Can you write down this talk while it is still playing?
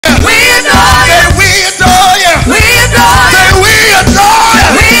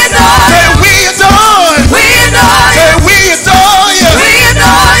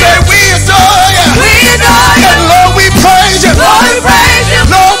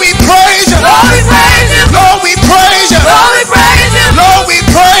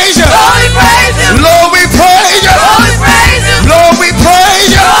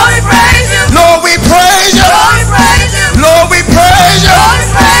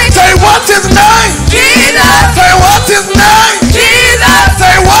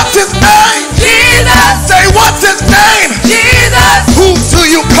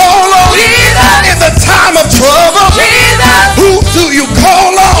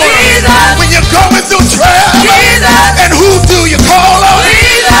going through trial, and who do you call on?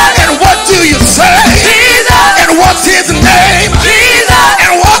 And what do you say? And what's his name?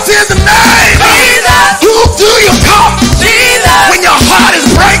 And what's his name? Who do you call when your heart is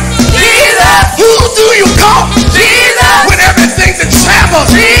breaking? Who do you call when everything's in shambles?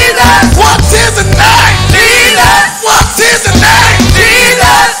 What's his name? What's his name?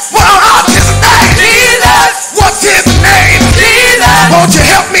 What's his name? What's his name? Won't you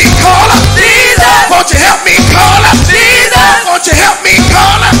help me call him? Won't you help me call him? Won't you help me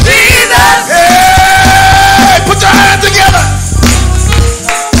call him? Hey, put your hands together.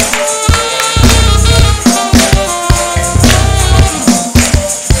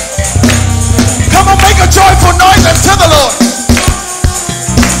 Come on, make a joyful noise unto the Lord.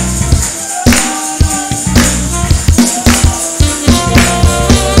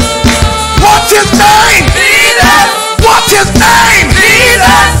 What's his name? What's his name?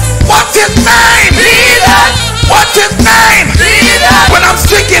 What's his name? What's his name? When I'm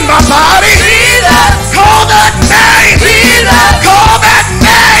sick in my body, call that name. Call that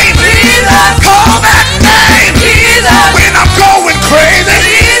name. Call that name. When I'm going crazy,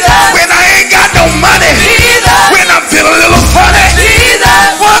 when I ain't got no money, when I'm feeling a little funny,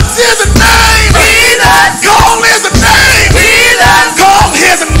 what's his name? Call his name. Call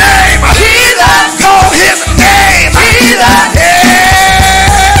his name. Call his name. Yeah.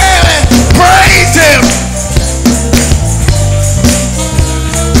 Praise him.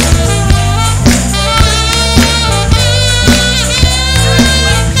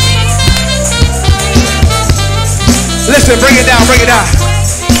 Listen, bring it down, bring it down.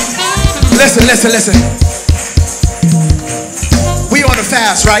 Listen. We on the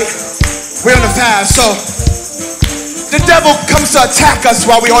fast, right? We're on the fast. So the devil comes to attack us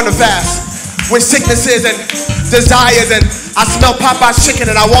while we're on the fast with sicknesses and desires, and I smell Popeye's chicken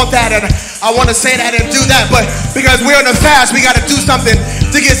and I want that, and I want to say that and do that, but because we're on the fast, we got to do something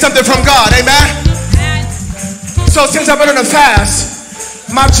to get something from God. Amen? So since I've been on the fast,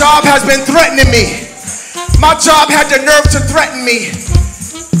 my job has been threatening me. My job had the nerve to threaten me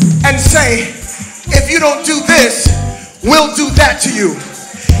and say, if you don't do this, we'll do that to you.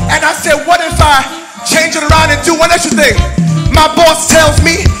 And I said, what if I change it around and do one extra thing? My boss tells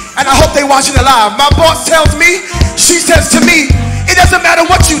me, and I hope they watch it live, my boss tells me, she says to me, it doesn't matter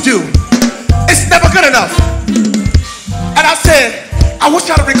what you do, it's never good enough. And I said, I wish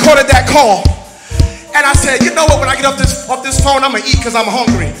I'd have recorded that call. And I said, you know what, when I get off this phone, I'm gonna eat because I'm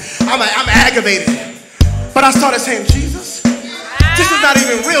hungry. I'm aggravated. But I started saying, Jesus, this is not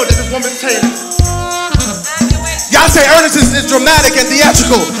even real that this woman's saying. Y'all say Ernest is dramatic and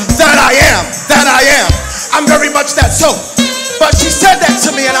theatrical. That I am. I'm very much that so. But she said that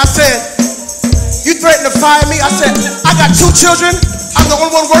to me and I said, you threatened to fire me? I said, I got 2 children. I'm the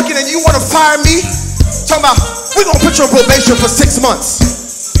only one working and you want to fire me? Talking about, we're going to put you on probation for 6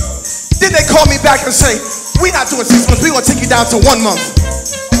 months. Then they call me back and say, we're not doing 6 months. We're going to take you down to 1 month.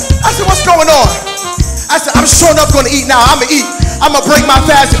 I said, what's going on? I said, I'm sure enough going to eat now. I'm going to eat. I'm going to break my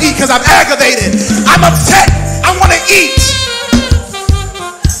fast and eat because I'm aggravated. I'm upset. I want to eat.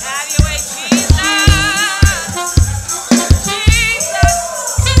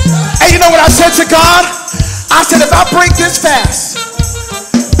 And you know what I said to God? I said, if I break this fast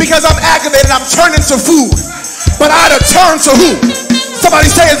because I'm aggravated, I'm turning to food. But I had to turn to who?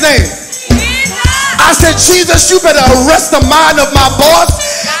 Somebody say his name. I said, Jesus, you better arrest the mind of my boss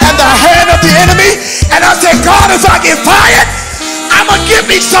and the hand of the enemy. And I said, God, if I get fired, I'm going to give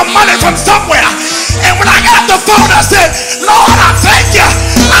me some money from somewhere. And when I got the phone, I said, Lord, I thank you.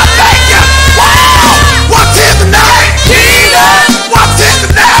 I thank you. Wow. What's his name? Jesus. What's his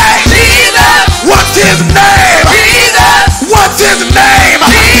name? Jesus. What's his name? Jesus. What's his name?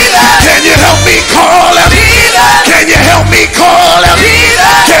 Jesus. Can you help me call him? Jesus. Can you help me call him?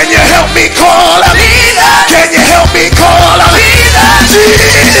 Jesus. Can you help me call him? Jesus. Can you help me call him? Jesus.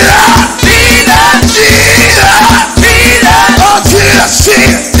 Jesus.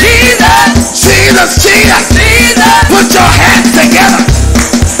 Jesus. Put your hands together.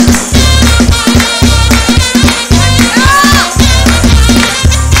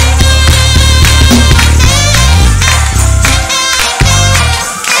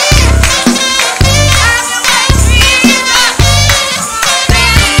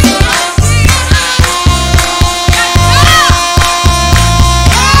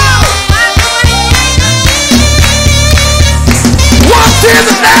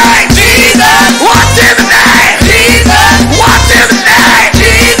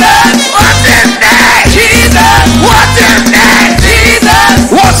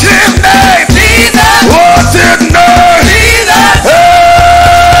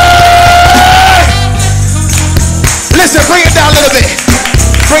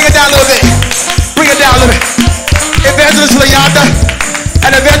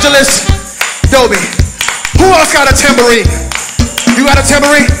 Curtis, Dobie. Who else got a tambourine? You got a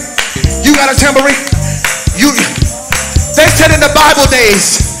tambourine? You got a tambourine? They said in the Bible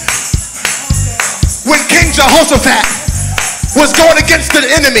days, when King Jehoshaphat was going against the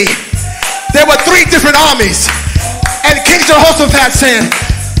enemy, there were 3 different armies. And King Jehoshaphat said,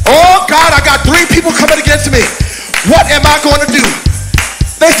 oh God, I got 3 people coming against me. What am I going to do?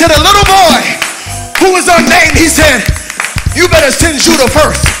 They said, a little boy who was unnamed, he said, you better send Judah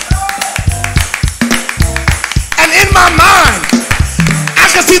first. And in my mind, I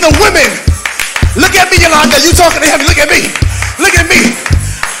can see the women. Look at me, Yolanda. You talking to him. Look at me. Look at me.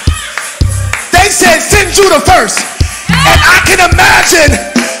 They said, send Judah first. And I can imagine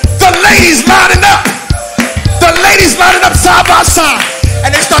the ladies lining up. The ladies lining up side by side.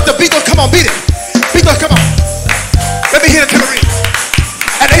 And they start to beat those. Come on, beat it. Beat those, come on. Let me hear the tambourine.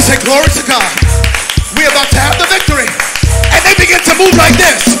 And they say, glory to God. We're about to have the victory. And they begin to move like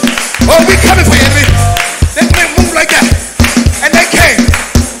this. Oh, we coming for you, enemy. They move like that. And they came.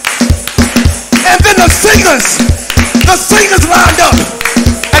 And then the singers lined up.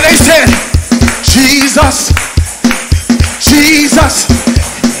 And they said, Jesus, Jesus,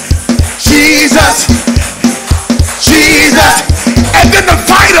 Jesus, Jesus. And then the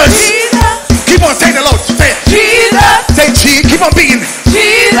fighters, Jesus. Keep on saying the Lord. Say it. Jesus. Say Jesus. Keep on beating.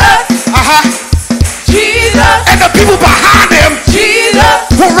 Jesus. Jesus. And the people behind them, Jesus,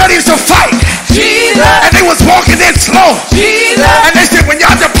 were ready to fight. Jesus. And they was walking in slow. Jesus. And they said, when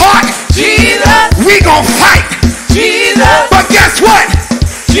y'all depart, Jesus, we gonna fight. Jesus. But guess what?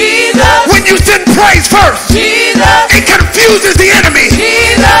 Jesus. When you send praise first, Jesus, it confuses the enemy.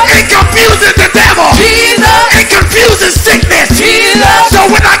 Jesus. It confuses the devil. Jesus. It confuses sickness. Jesus. So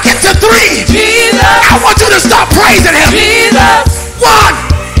when I get to 3, Jesus, I want you to start praising him. Jesus. 1,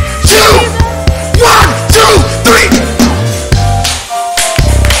 2, 1, 2, 3.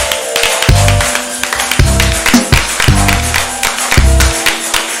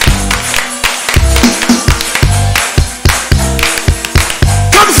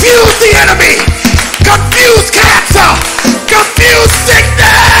 Confuse the enemy. Confuse cancer. Confuse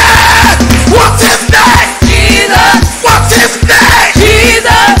sickness. What's his name? Jesus. What's his name?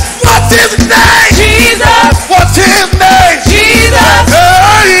 Jesus. What's his name? Jesus. What's his name? Jesus.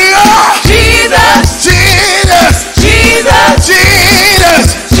 Jesus. Jesus. Jesus. Jesus.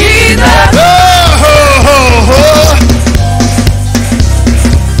 Jesus.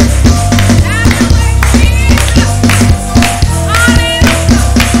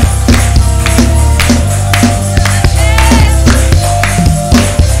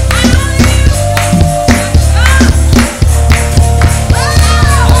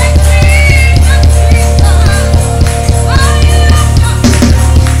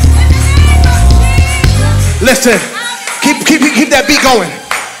 Listen, keep that beat going.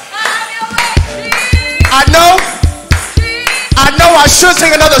 I know I should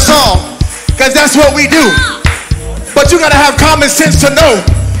sing another song, because that's what we do. But you gotta have common sense to know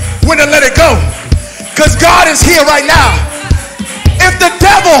when to let it go. Because God is here right now. If the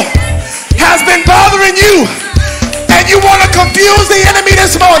devil has been bothering you and you want to confuse the enemy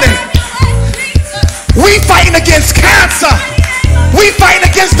this morning, we fighting against cancer. We fighting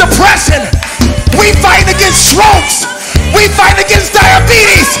against depression. We fighting against strokes. We fighting against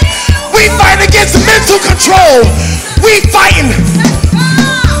diabetes. We fighting against mental control. We fighting.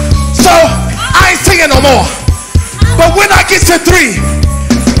 So I ain't singing no more. But when I get to 3,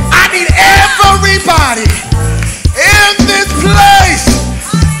 I need everybody in this place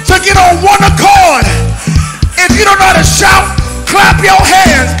to get on one accord. If you don't know how to shout, clap your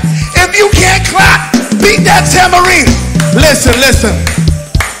hands. If you can't clap, beat that tambourine. Listen.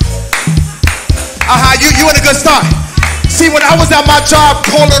 You in a good start. See, when I was at my job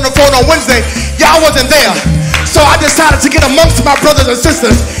calling on the phone on Wednesday, y'all wasn't there. So I decided to get amongst my brothers and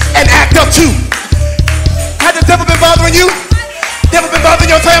sisters and act up too. Had the devil been bothering you? Devil been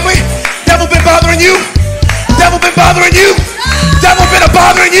bothering your family? Devil been bothering you? Devil been bothering you? Devil been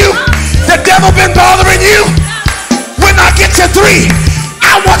bothering you? The devil been bothering you? When I get to 3,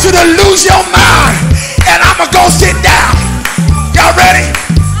 I want you to lose your mind and I'ma go sit down. Y'all ready?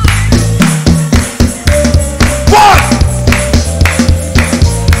 1,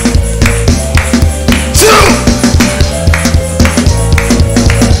 2,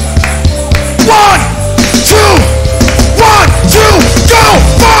 1, 2, 1, 2, go!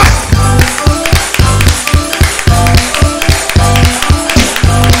 1.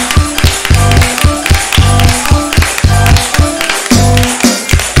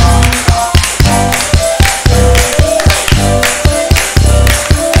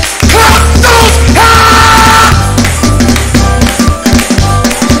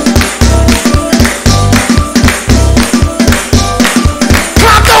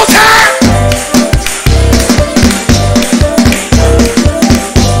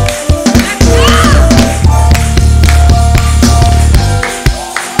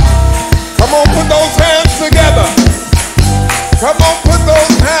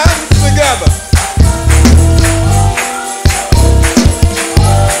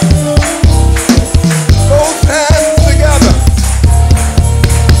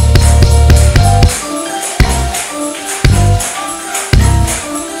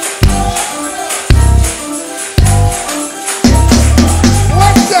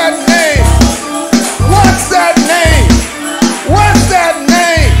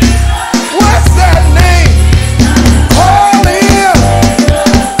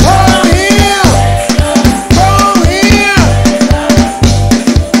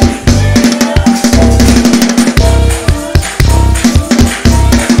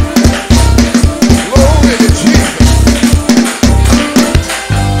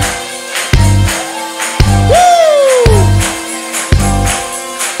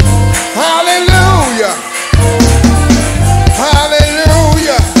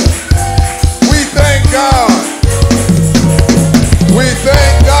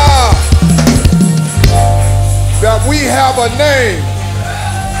 a name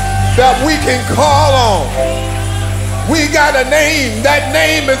that we can call on. We got a name. That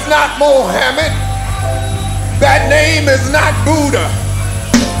name is not Mohammed. That name is not Buddha.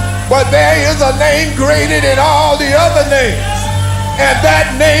 But there is a name greater than all the other names. And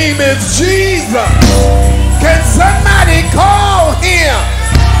that name is Jesus. Can somebody call him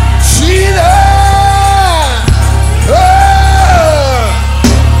Jesus?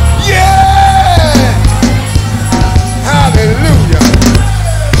 Yeah! Hallelujah.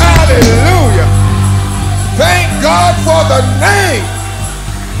 Hallelujah. Thank God for the name.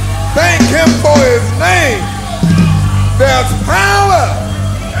 Thank him for his name. There's power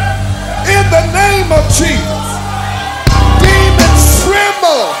in the name of Jesus. Demons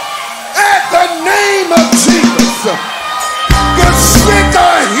tremble at the name of Jesus. The sick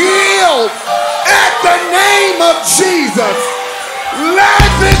are healed at the name of Jesus.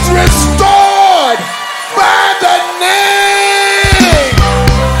 Life is restored by the name.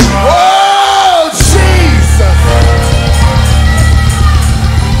 Oh, Jesus.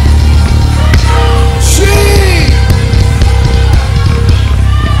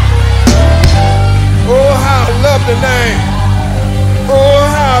 Oh, how I love the name. Oh,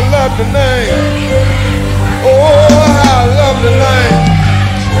 how I love the name. Oh, how I love the name.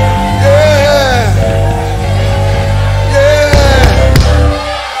 Yeah. Yeah.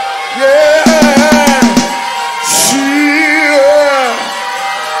 Yeah.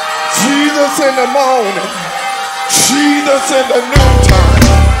 Jesus in the morning. Jesus in the noontime.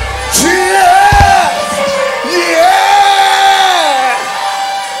 Jesus. Yeah.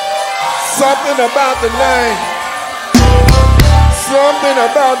 Something about the name. Something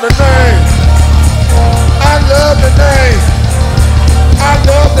about the name. I love the name. I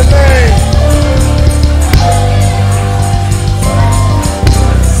love the name.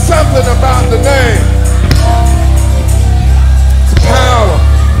 Something about the name. It's power.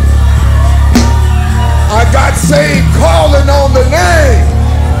 I got saved calling on the name.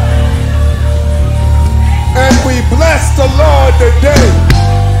 And we bless the Lord today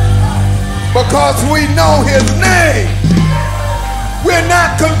because we know his name. We're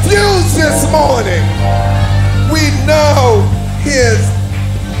not confused this morning. We know his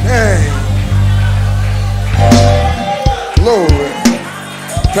name. Glory.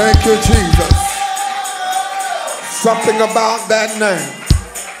 Thank you, Jesus. Something about that name.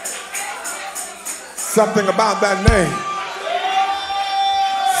 Something about that name.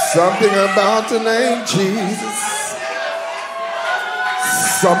 Something about the name Jesus.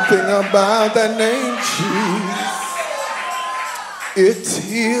 Something about that name Jesus. It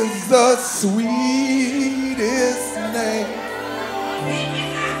is the sweetest name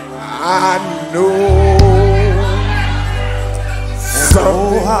I know.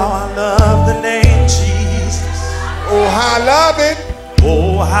 Oh, how I love the name Jesus. Oh, how I love it.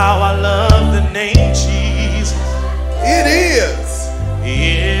 Oh, how I love the name Jesus. It is.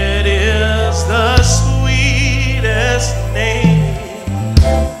 It is the sweetest name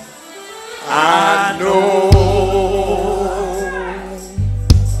I know.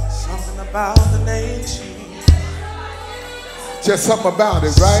 Something about the name Jesus. Just something about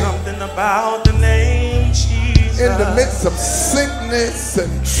it, right? Something about the name Jesus. In the midst of sickness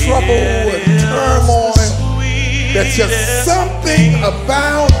and trouble and turmoil, there's just something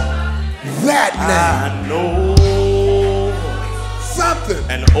about that name. I know. Something.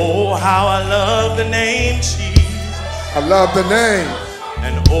 And oh, how I love the name Jesus. I love the name.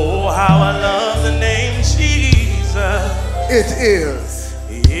 And oh, how I love the name Jesus. It is.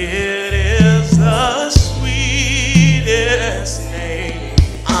 It is the sweetest name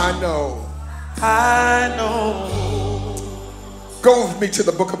I know. I know. Go with me to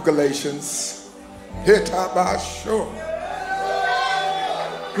the book of Galatians. Hitabasho.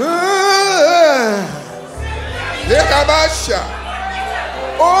 Hitabasha.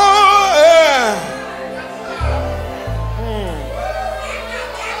 Oh, yeah.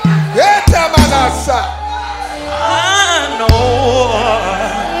 Hitamanasa. I know.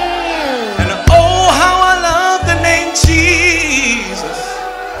 And oh, how I love the name Jesus.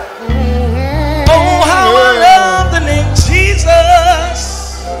 Oh, how I love the name Jesus.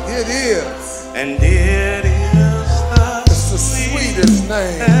 It is. And it is It's the sweetest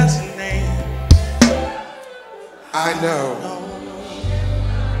name name I know.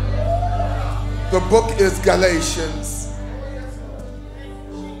 The book is Galatians,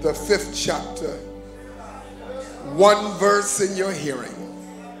 the 5th chapter. One verse in your hearing.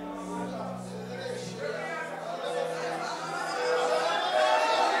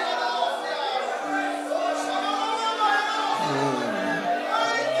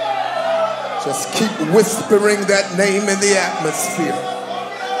 Just keep whispering that name in the atmosphere.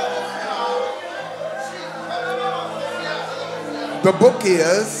 The book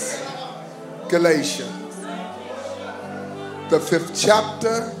is Galatians, the 5th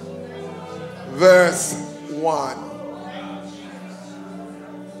chapter, verse 1.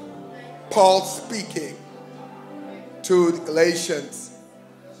 Paul speaking to the Galatians,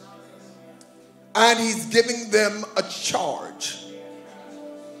 and he's giving them a charge.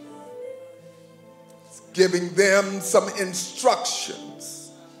 Giving them some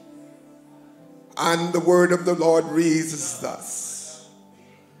instructions. And the word of the Lord reads thus: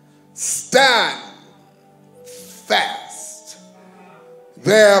 stand fast,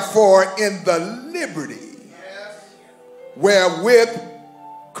 therefore, in the liberty wherewith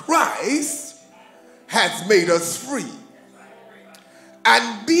Christ has made us free,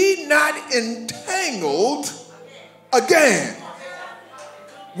 and be not entangled again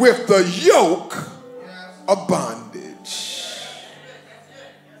with the yoke of bondage.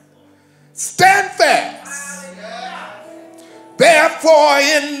 Stand fast, therefore,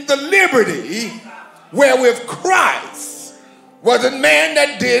 in the liberty wherewith Christ, wasn't man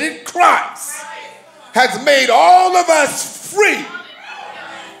that did it, Christ has made all of us free.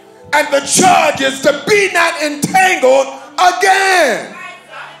 And the charge is to be not entangled again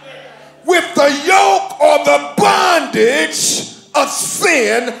with the yoke or the bondage of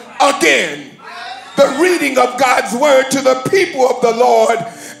sin again. The reading of God's word to the people of the Lord,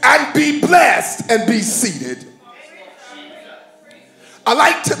 and be blessed and be seated. I'd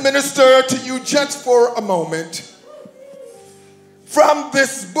like to minister to you just for a moment from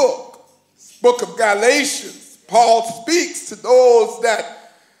this book of Galatians. Paul speaks to those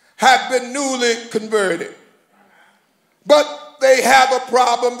that have been newly converted, but they have a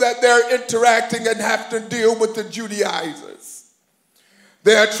problem that they're interacting and have to deal with the Judaizers.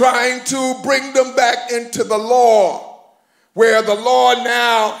 They're trying to bring them back into the law, where the law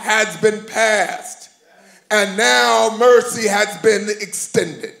now has been passed, and now mercy has been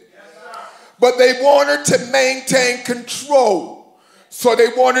extended. But they wanted to maintain control, so they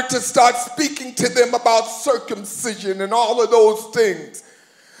wanted to start speaking to them about circumcision and all of those things.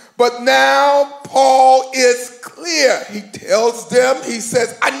 But now Paul is clear. He tells them, he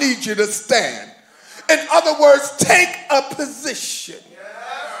says, I need you to stand. In other words, take a position.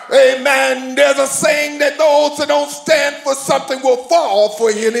 Amen. There's a saying that those that don't stand for something will fall for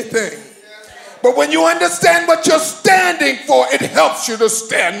anything. But when you understand what you're standing for, it helps you to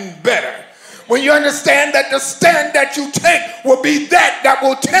stand better. When you understand that the stand that you take will be that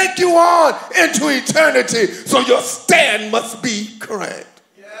will take you on into eternity, so your stand must be correct.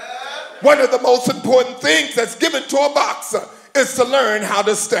 One of the most important things that's given to a boxer is to learn how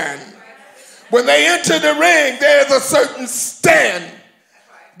to stand. When they enter the ring, there's a certain stand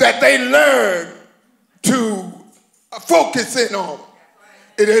that they learn to focus in on.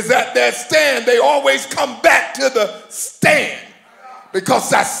 It is at their stand. They always come back to the stand because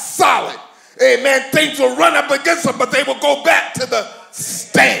that's solid. Amen. Things will run up against them, but they will go back to the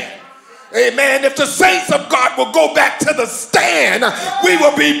stand. Amen. If the saints of God will go back to the stand, we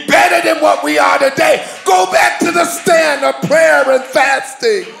will be better than what we are today. Go back to the stand of prayer and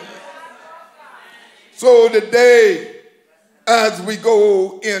fasting. So today, as we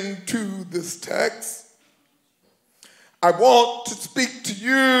go into this text, I want to speak to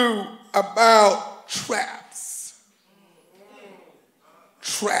you about traps.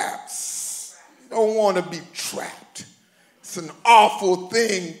 Traps. You don't want to be trapped. It's an awful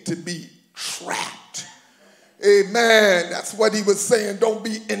thing to be trapped. Amen. That's what he was saying. Don't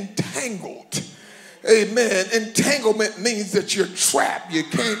be entangled. Amen. Entanglement means that you're trapped. You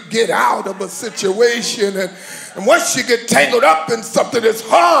can't get out of a situation. And once you get tangled up in something, it's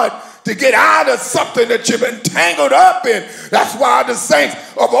hard to get out of something that you've been tangled up in. That's why the saints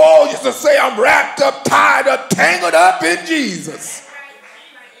of old used to say, I'm wrapped up, tied up, tangled up in Jesus.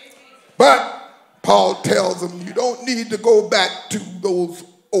 But Paul tells them you don't need to go back to those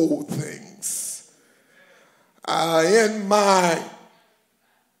old things. In my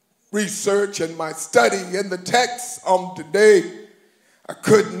research and my study in the text on today, I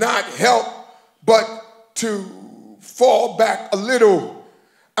could not help but to fall back a little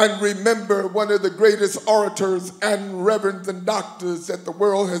and remember one of the greatest orators and reverends and doctors that the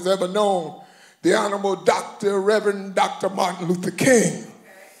world has ever known, the Honorable Reverend Dr. Martin Luther King.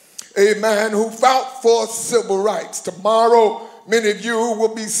 Amen, who fought for civil rights. Tomorrow, many of you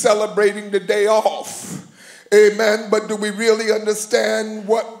will be celebrating the day off. Amen, but do we really understand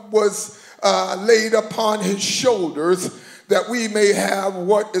what was laid upon his shoulders that we may have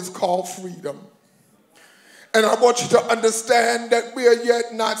what is called freedom? And I want you to understand that we are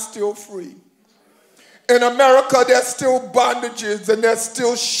yet not still free. In America, there's still bondages and there's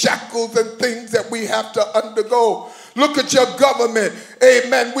still shackles and things that we have to undergo. Look at your government.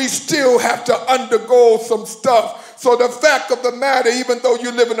 Amen. We still have to undergo some stuff. So the fact of the matter, even though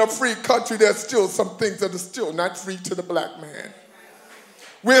you live in a free country, there's still some things that are still not free to the black man.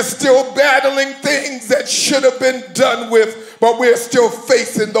 We're still battling things that should have been done with, but we're still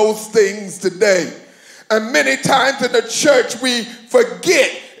facing those things today. And many times in the church, we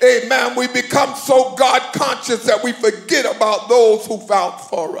forget, amen, we become so God conscious that we forget about those who vouched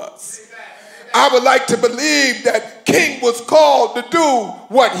for us. I would like to believe that King was called to do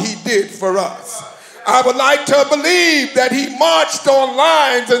what he did for us. I would like to believe that he marched on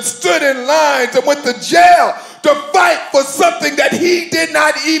lines and stood in lines and went to jail to fight for something that he did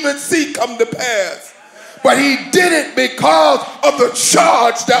not even see come to pass. But he did it because of the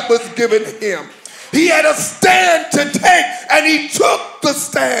charge that was given him. He had a stand to take, and he took the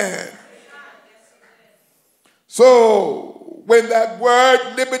stand. So, when that word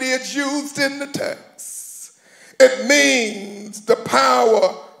liberty is used in the text, it means the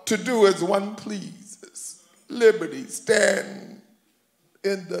power to do as one pleases. Liberty, stand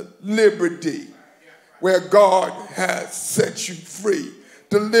in the liberty where God has set you free.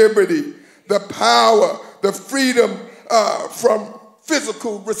 The liberty, the power, the freedom from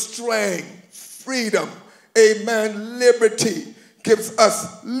physical restraint. Freedom, amen, liberty gives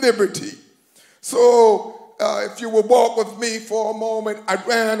us liberty. So if you will walk with me for a moment, I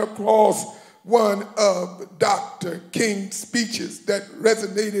ran across one of Dr. King's speeches that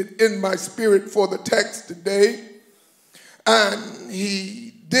resonated in my spirit for the text today. And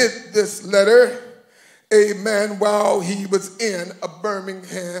he did this letter, amen, while he was in a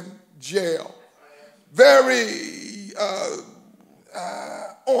Birmingham jail. Very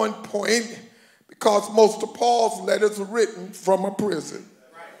on point, because most of Paul's letters are written from a prison.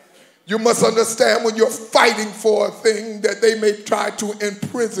 You must understand, when you're fighting for a thing, that they may try to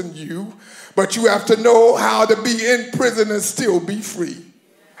imprison you, but you have to know how to be in prison and still be free.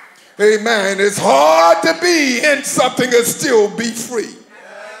 Amen. It's hard to be in something and still be free.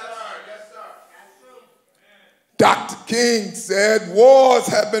 Dr. King said, wars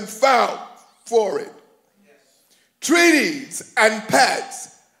have been fought for it. Treaties and pacts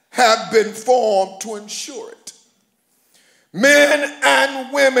have been formed to ensure it. Men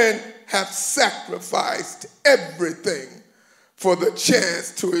and women have sacrificed everything for the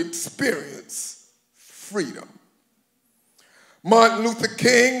chance to experience freedom. Martin Luther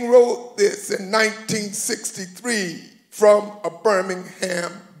King wrote this in 1963 from a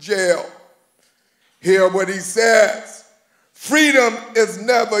Birmingham jail. Hear what he says. Freedom is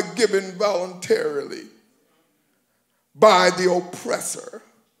never given voluntarily by the oppressor,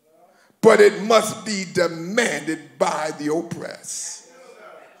 but it must be demanded by the oppressed.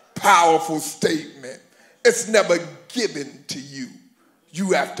 Powerful statement. It's never given to you.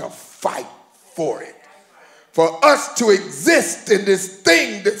 You have to fight for it. For us to exist in this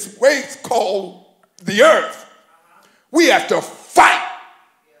thing, this race called the earth, we have to fight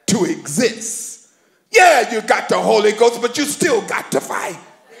to exist. Yeah, you got the Holy Ghost, but you still got to fight.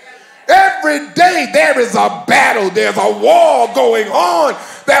 Every day there is a battle, there's a war going on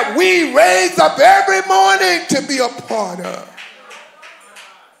that we raise up every morning to be a part of.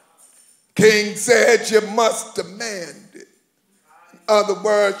 King said you must demand it. In other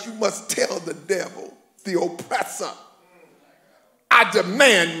words, you must tell the devil, the oppressor, I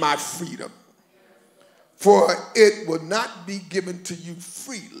demand my freedom, for it will not be given to you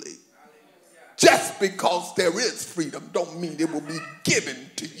freely. Just because there is freedom don't mean it will be given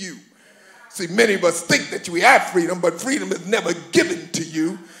to you. See, many of us think that we have freedom, but freedom is never given to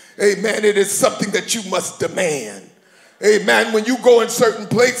you. Amen. It is something that you must demand. Amen. When you go in certain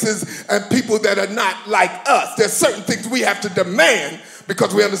places and people that are not like us, there's certain things we have to demand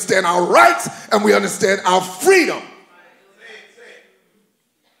because we understand our rights and we understand our freedom.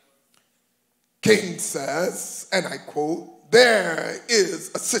 King says, and I quote, there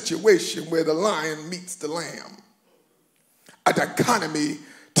is a situation where the lion meets the lamb. A dichotomy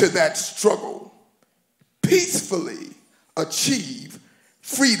to that struggle. Peacefully achieve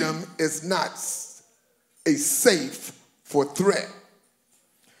freedom is not a safe for threat.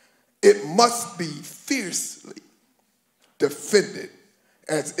 It must be fiercely defended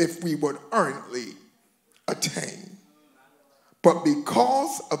as if we would earnestly attain. But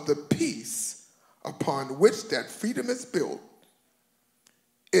because of the peace upon which that freedom is built,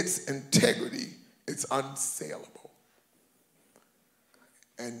 its integrity is unassailable.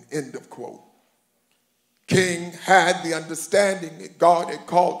 And end of quote. King had the understanding that God had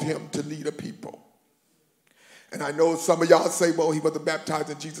called him to lead a people. And I know some of y'all say, well, he wasn't baptized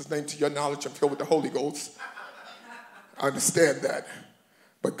in Jesus' name to your knowledge and filled with the Holy Ghost. I understand that.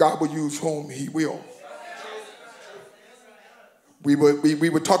 But God will use whom he will. We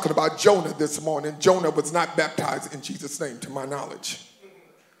were talking about Jonah this morning. Jonah was not baptized in Jesus' name to my knowledge.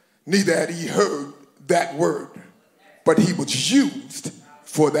 Neither had he heard that word. But he was used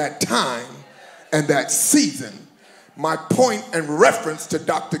for that time and that season. My point and reference to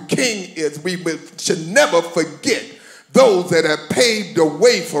Dr. King is we should never forget those that have paved the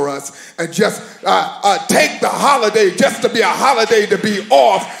way for us and just take the holiday just to be a holiday to be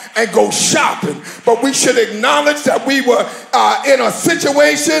off and go shopping. But we should acknowledge that we were in a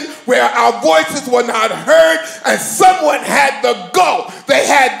situation where our voices were not heard and someone had the go, they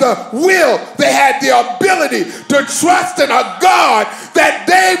had the will, they had the ability to trust in a God that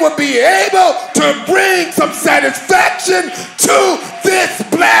they would be able to bring some satisfaction to this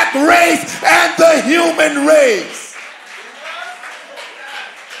black race and the human race.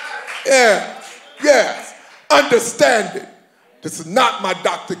 Yes, understand it. This is not my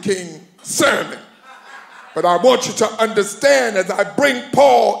Dr. King sermon. But I want you to understand as I bring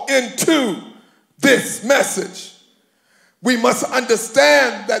Paul into this message, we must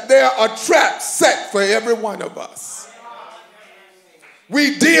understand that there are traps set for every one of us.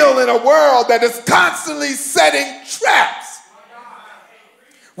 We deal in a world that is constantly setting traps.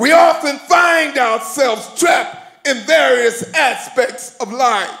 We often find ourselves trapped in various aspects of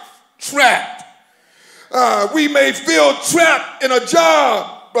life. Trapped. We may feel trapped in a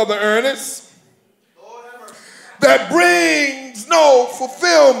job, Brother Ernest, that brings no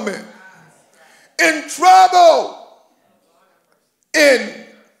fulfillment. In trouble, in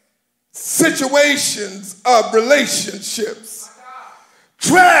situations of relationships,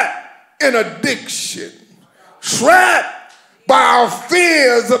 trapped in addiction, trapped by our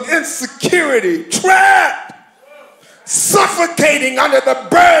fears of insecurity, trapped, suffocating under the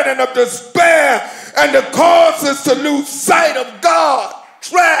burden of despair and the causes to lose sight of God,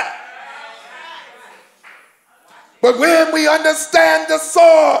 trapped. But when we understand the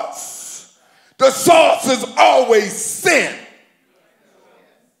source is always sin.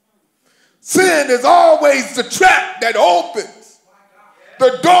 Sin is always the trap that opens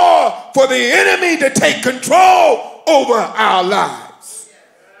the door for the enemy to take control over our lives.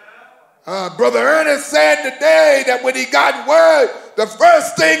 Brother Ernest said today that when he got word, the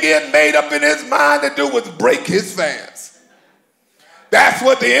first thing he had made up in his mind to do was break his fast. That's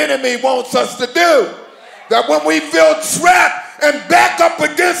what the enemy wants us to do. That when we feel trapped and back up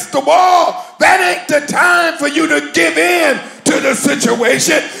against the wall, that ain't the time for you to give in to the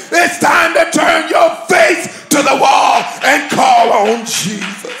situation. It's time to turn your face to the wall and call on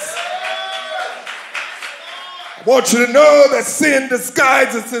Jesus. I want you to know that sin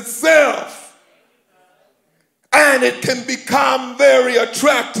disguises itself. And it can become very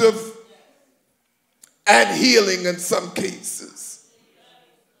attractive and healing in some cases.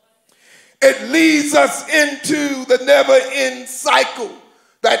 It leads us into the never-end cycle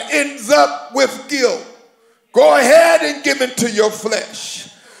that ends up with guilt. Go ahead and give in to your flesh.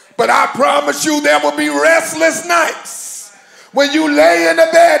 But I promise you there will be restless nights when you lay in the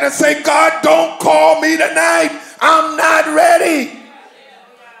bed and say, God, don't call me tonight. I'm not ready.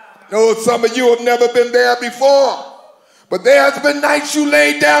 I know some of you have never been there before. But there's been nights you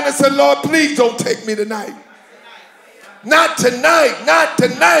laid down and said, Lord, please don't take me tonight. Not tonight, not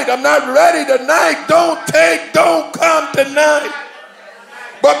tonight. I'm not ready tonight. Don't come tonight.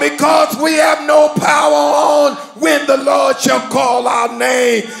 But because we have no power on when the Lord shall call our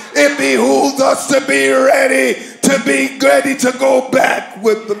name, it behooves us to be ready to go back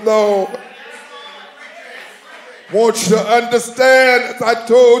with the Lord. I want you to understand, as I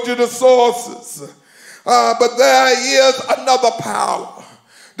told you, the sources. But there is another power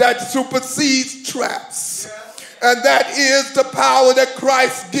that supersedes traps. And that is the power that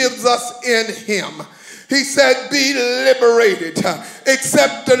Christ gives us in him. He said, be liberated.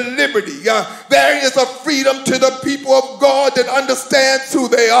 Accept the liberty. There is a freedom to the people of God that understands who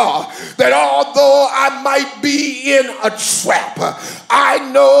they are. That although I might be in a trap,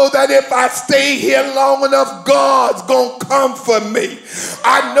 I know that if I stay here long enough, God's going to come for me.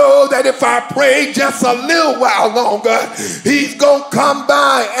 I know that if I pray just a little while longer, he's going to come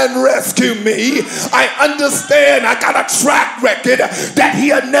by and rescue me. I understand I got a track record that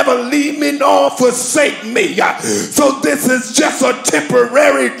he'll never leave me nor forsake me. So this is just a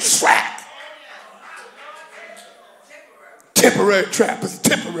temporary trap. Temporary trap is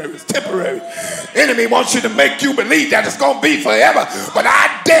temporary. It's temporary. Enemy wants you to make you believe that it's going to be forever. But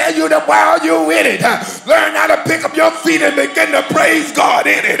I dare you that while you're in it, learn how to pick up your feet and begin to praise God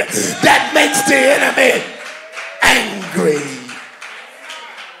in it. That makes the enemy angry.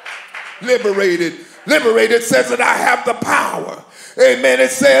 Liberated. Liberated says that I have the power. Amen.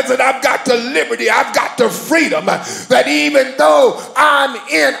 It says that I've got the liberty, I've got the freedom, that even though I'm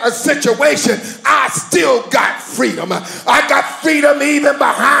in a situation, I still got freedom. I got freedom even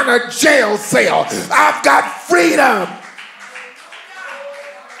behind a jail cell. I've got freedom.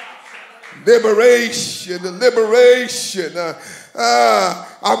 Liberation, liberation.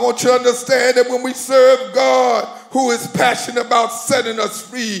 I want you to understand that when we serve God, who is passionate about setting us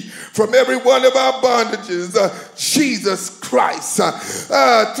free from every one of our bondages, Jesus Christ,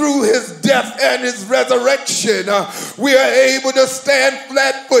 through his death and his resurrection, we are able to stand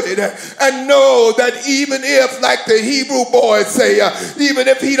flat-footed and know that even if, like the Hebrew boys say, even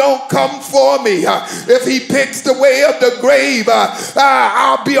if he don't come for me, if he picks the way of the grave,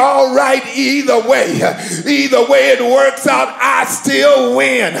 I'll be all right either way. Either way it works out, I still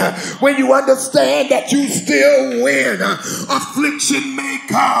win. When you understand that you still win, affliction may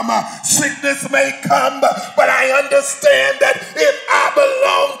come, sickness may come, but I understand that if I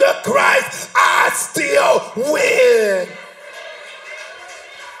belong to Christ, I still win.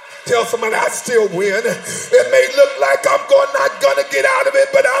 Tell somebody I still win. It may look like I'm not gonna get out of it,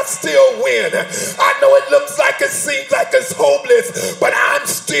 but I still win. I know it looks like, it seems like it's hopeless, but I'm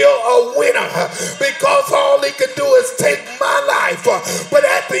still a winner because all he can do is take my life. But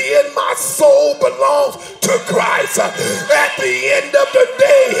at the end, my soul belongs to Christ. At the end of the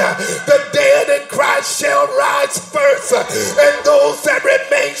day, the dead in Christ shall rise first, and those that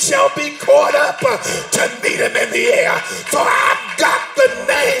remain shall be caught up to meet him in the air. So I've got the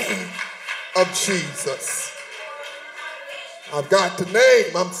name of Jesus. I've got the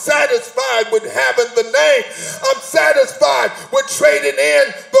name. I'm satisfied with having the name. I'm satisfied with trading in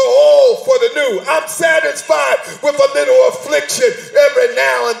the old for the new. I'm satisfied with a little affliction every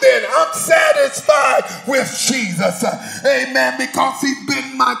now and then. I'm satisfied with Jesus. Amen. Because he's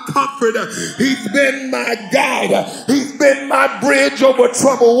been my comforter. He's been my guide. He's been my bridge over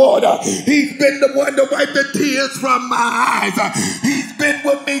troubled water. He's been the one to wipe the tears from my eyes. He's been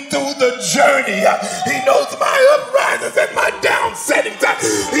with me through the journey. He knows my uprisings and my down settings.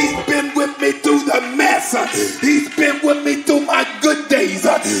 He's been with me through the mess. He's been with me through my good days.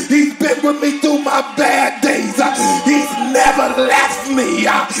 He's been with me through my bad days. He's never left me.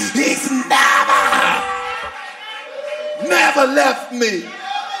 He's never left me.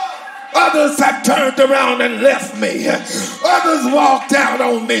 Others have turned around and left me. Others walked out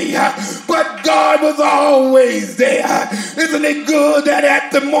on me. But God was always there. Isn't it good that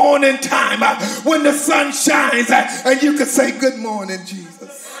at the morning time, when the sun shines, and you can say, good morning,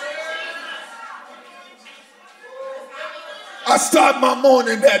 Jesus. I start my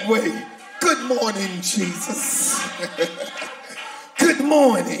morning that way. Good morning, Jesus. Good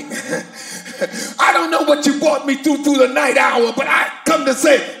morning. I don't know what you brought me through the night hour, but I come to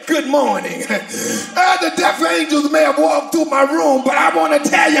say good morning. The deaf angels may have walked through my room, but I want to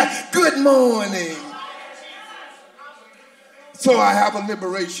tell you good morning. So I have a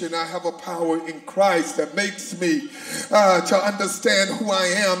liberation. I have a power in Christ that makes me to understand who I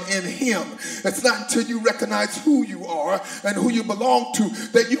am in him. It's not until you recognize who you are and who you belong to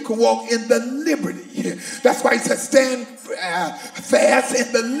that you can walk in the liberty. That's why he says stand fast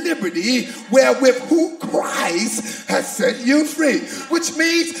in the liberty wherewith who Christ has set you free. Which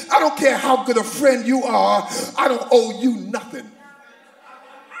means I don't care how good a friend you are, I don't owe you nothing.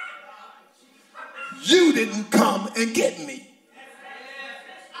 You didn't come and get me.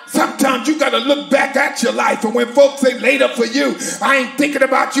 Sometimes you got to look back at your life, and when folks say later for you, I ain't thinking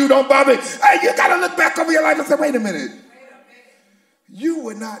about you, don't bother me. Hey, you got to look back over your life and say, wait a minute. You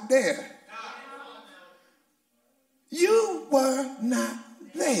were not there. You were not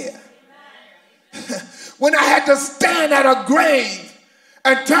there. When I had to stand at a grave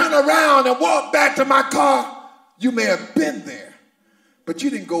and turn around and walk back to my car, you may have been there, but you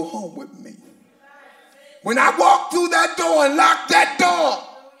didn't go home with me. When I walked through that door and locked that door,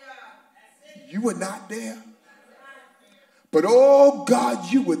 you were not there. But oh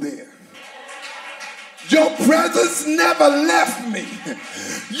God, you were there. Your presence never left me.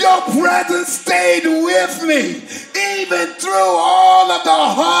 Your presence stayed with me, even through all of the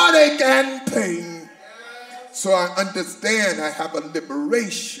heartache and pain. So I understand I have a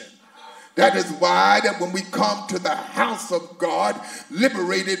liberation. That is why that when we come to the house of God,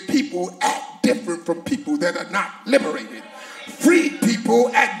 liberated people act different from people that are not liberated. Free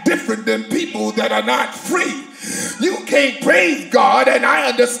people act different than people that are not free. You can't praise God, and I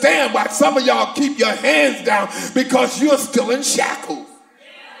understand why some of y'all keep your hands down because you're still in shackles.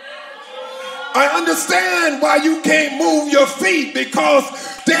 I understand why you can't move your feet, because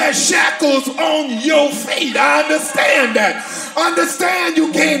there's shackles on your feet. I understand that. Understand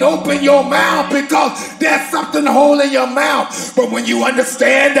you can't open your mouth because there's something holding your mouth. But when you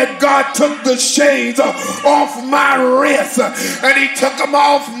understand that God took the chains off my wrists and he took them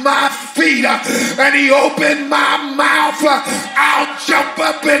off my feet and he opened my mouth, I'll jump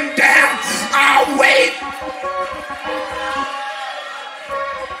up and down. I'll wait.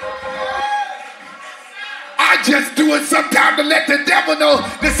 I just do it sometimes to let the devil know,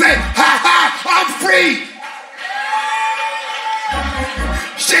 to say, ha ha, I'm free.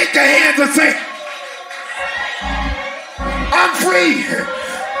 Shake your hands and say, I'm free.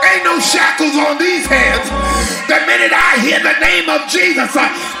 Ain't no shackles on these hands. The minute I hear the name of Jesus, I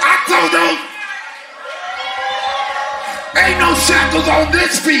throw those. Ain't no shackles on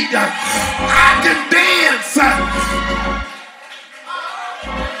this feet. I can dance.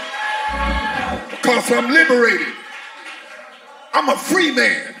 Because I'm liberated. I'm a free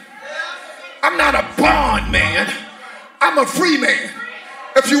man. I'm not a bond man. I'm a free man.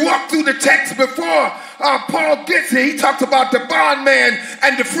 If you walk through the text before Paul gets here, he talks about the bond man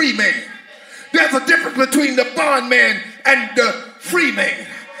and the free man. There's a difference between the bond man and the free man.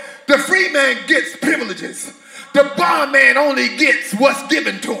 The free man gets privileges. The bond man only gets what's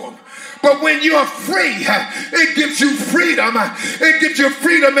given to him. But when you're free, it gives you freedom. It gives you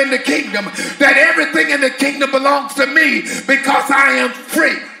freedom in the kingdom. That everything in the kingdom belongs to me because I am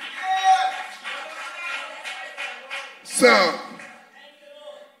free. So,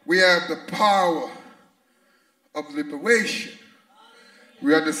 we have the power of liberation.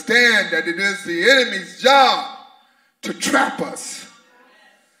 We understand that it is the enemy's job to trap us.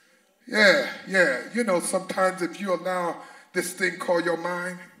 Yeah. You know, sometimes if you allow this thing called your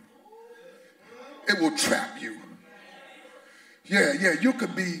mind, it will trap you. Yeah, you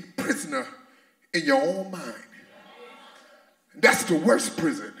could be prisoner in your own mind. That's the worst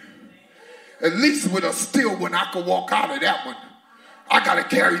prison. At least with a still one, I could walk out of that one. I got to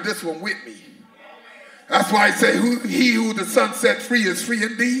carry this one with me. That's why I say, he who the Son sets free is free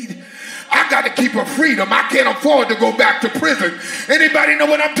indeed. I got to keep a freedom. I can't afford to go back to prison. Anybody know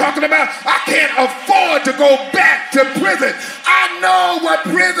what I'm talking about? I can't afford to go back to prison. I know what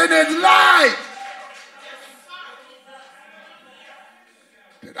prison is like.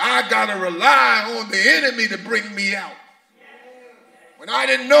 That I got to rely on the enemy to bring me out. When I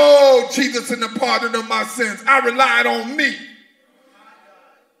didn't know Jesus and the pardon of my sins, I relied on me,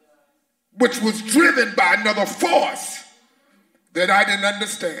 which was driven by another force that I didn't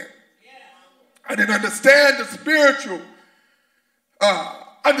understand. I didn't understand the spiritual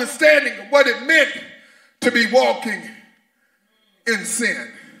understanding of what it meant to be walking in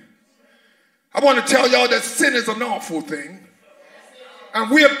sin. I want to tell y'all that sin is an awful thing. And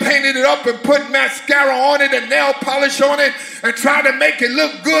we're painting it up and putting mascara on it and nail polish on it and trying to make it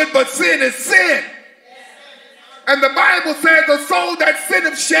look good, but sin is sin. And the Bible says the soul that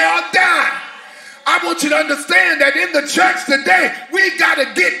sinneth shall die. I want you to understand that in the church today, we got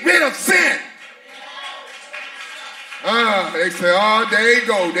to get rid of sin. They say, oh, there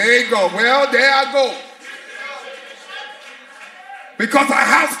you go. Well, there I go. Because a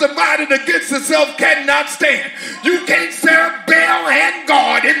house divided against itself cannot stand. You can't serve Baal and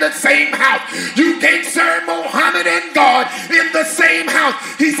God in the same house. You can't serve Muhammad and God in the same house.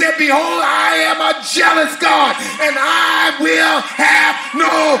 He said, behold, I am a jealous God, and I will have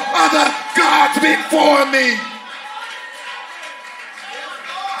no other gods before me.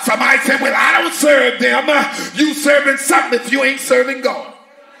 Somebody said, well, I don't serve them. You serving something if you ain't serving God.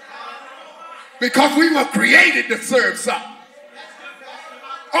 Because we were created to serve something.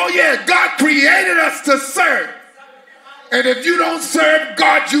 Oh yeah, God created us to serve. And if you don't serve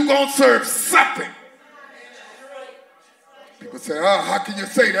God, you're going to serve something. People say, oh, how can you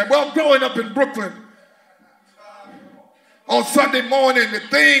say that? Well, growing up in Brooklyn, on Sunday morning, the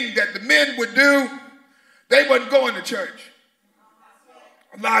thing that the men would do, they wasn't going to church.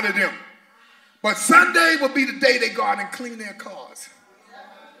 A lot of them. But Sunday would be the day they go out and clean their cars.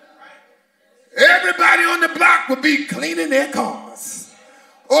 Everybody on the block would be cleaning their cars.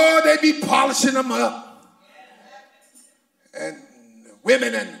 Or they'd be polishing them up. And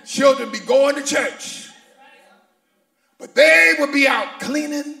women and children be going to church. But they would be out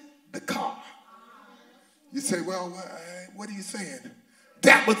cleaning the car. You say, well, what are you saying?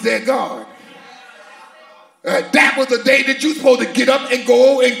 That was their God. That was the day that you're supposed to get up and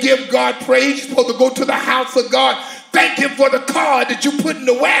go and give God praise. You're supposed to go to the house of God. Thank him for the car that you putting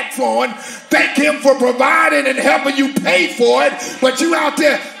the wax on. Thank him for providing and helping you pay for it. But you out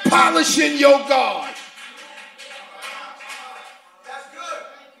there polishing your God.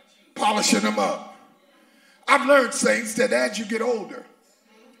 polishing them up. I've learned, saints, that as you get older,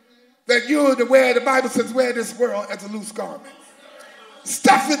 that you're to wear, the Bible says, wear this world as a loose garment.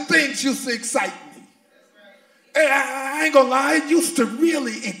 Stuff and things used to excite me. And I ain't gonna lie, it used to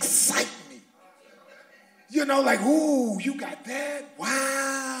really excite me. You know, like, ooh, you got that?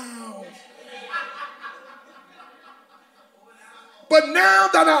 Wow. But now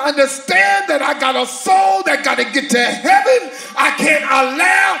that I understand that I got a soul that got to get to heaven, I can't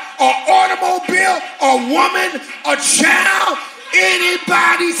allow an automobile, a woman, a child,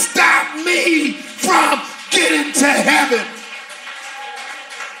 anybody stop me from getting to heaven.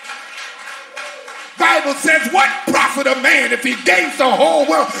 Bible says, what profit a man if he gains the whole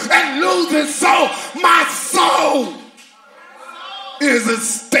world and loses his soul? My soul is at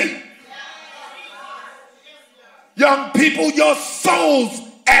stake. Young people, your soul's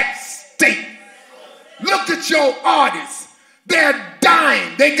at stake. Look at your artists. They're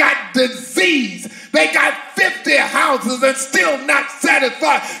dying. They got disease. They got 50 houses and still not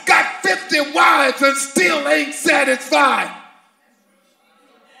satisfied. Got 50 wives and still ain't satisfied.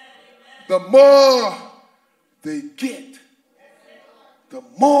 The more they get, the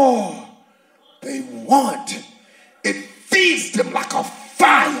more they want. It feeds them like a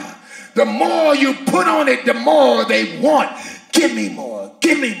fire. The more you put on it, the more they want. Give me more,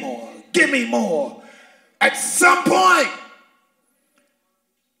 give me more, give me more. At some point,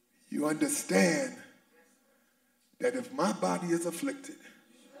 you understand that if my body is afflicted,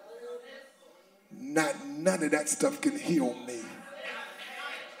 none of that stuff can heal me.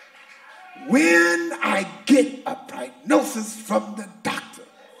 When I get a prognosis from the doctor,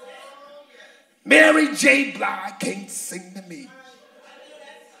 Mary J. Blige can't sing to me.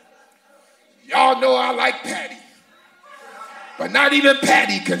 Y'all know I like Patty, but not even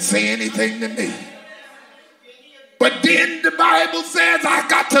Patty can say anything to me. But then the Bible says I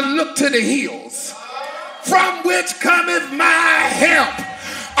got to look to the hills, from which cometh my help.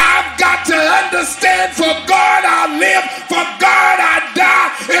 I've got to understand, for God I live, for God I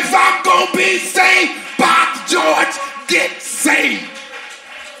die. If I'm going to be saved, Bob George, get saved.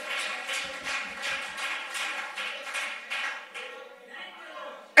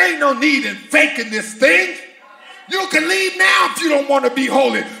 Ain't no need in faking this thing. You can leave now if you don't want to be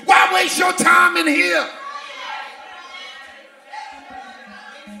holy. Why waste your time in here?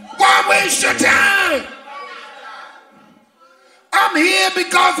 Why waste your time? I'm here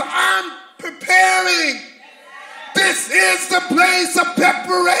because I'm preparing. This is the place of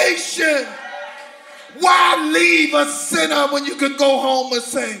preparation. Why leave a sinner when you can go home and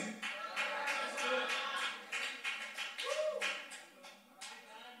say,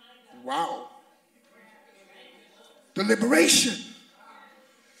 wow. The liberation.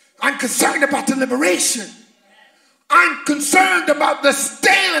 I'm concerned about the liberation. I'm concerned about the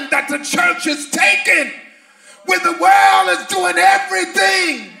stand that the church is taking. When the world is doing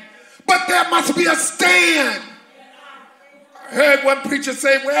everything, but there must be a stand. I heard one preacher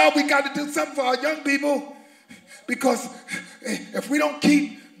say, well, we got to do something for our young people, because if we don't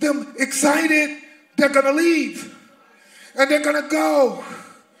keep them excited, they're going to leave and they're going to go.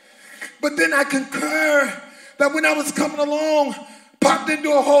 But then I concur that when I was coming along, Pop didn't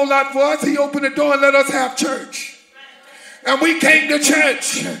do a whole lot for us. He opened the door and let us have church. And we came to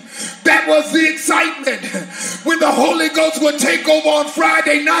church. That was the excitement. When the Holy Ghost would take over on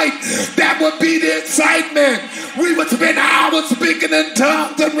Friday night, that would be the excitement. We would spend hours speaking in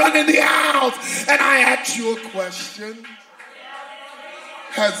tongues and running the house. And I asked you a question.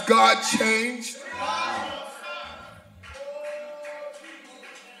 Has God changed?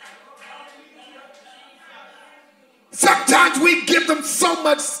 Sometimes we give them so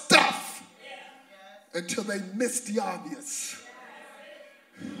much stuff until they miss the obvious.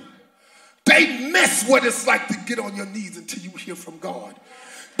 They miss what it's like to get on your knees until you hear from God.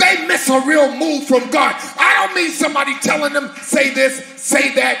 They miss a real move from God. I don't mean somebody telling them, say this,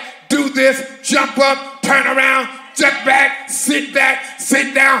 say that, do this, jump up, turn around, step back, sit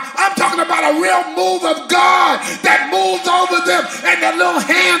down. I'm talking about a real move of God that moves over them, and their little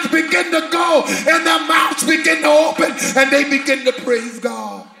hands begin to go and their mouths begin to open and they begin to praise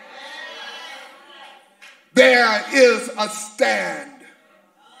God. There is a stand.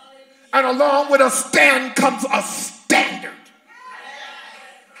 And along with a stand comes a standard.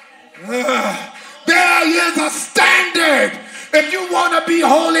 There is a standard. If you want to be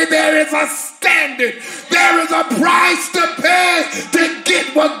holy, there is a standard. There is a price to pay to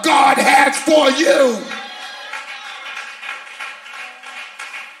get what God has for you.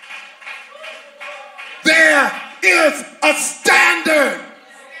 There is a standard.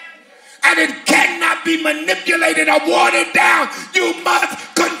 And it cannot be be manipulated or watered down. You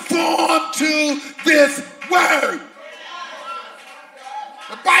must conform to this word.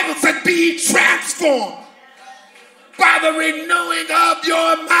 The Bible said, be ye transformed by the renewing of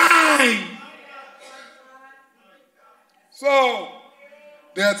your mind. So,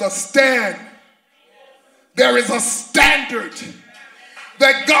 there's a stand. There is a standard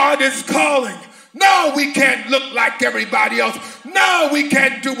that God is calling. No, we can't look like everybody else. No, we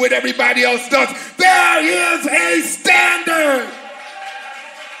can't do what everybody else does. There is a standard.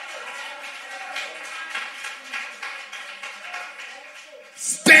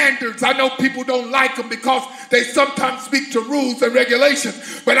 Standards. I know people don't like them because they sometimes speak to rules and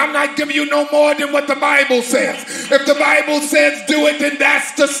regulations, but I'm not giving you no more than what the Bible says. If the Bible says do it, then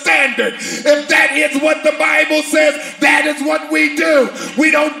that's the standard. If that is what the Bible says, that is what we do.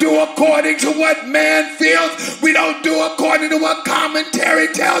 We don't do according to what man feels. We don't do according to what commentary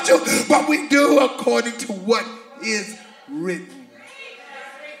tells you, but we do according to what is written.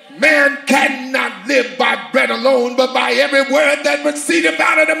 Man cannot live by bread alone, but by every word that proceedeth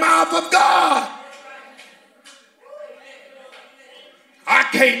out of the mouth of God. I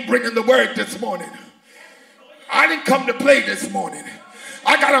came bringing the word this morning. I didn't come to play this morning.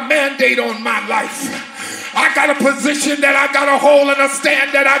 I got a mandate on my life. I got a position that I got to hold and a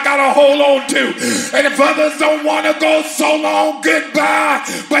stand that I got to hold on to. And if others don't want to go, so long, goodbye.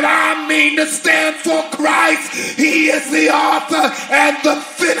 But I mean to stand for Christ. He is the author and the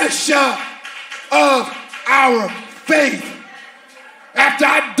finisher of our faith. After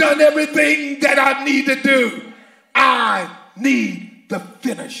I've done everything that I need to do, I need the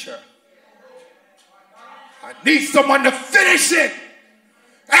finisher. I need someone to finish it.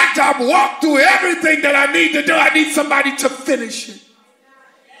 After I've walked through everything that I need to do, I need somebody to finish it.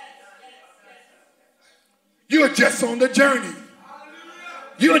 You're just on the journey.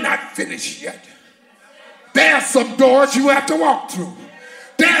 You're not finished yet. There are some doors you have to walk through.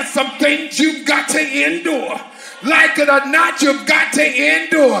 There are some things you've got to endure. Like it or not, you've got to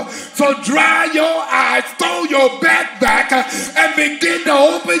endure. So dry your eyes, throw your back and begin to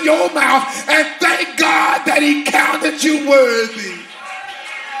open your mouth and thank God that he counted you worthy.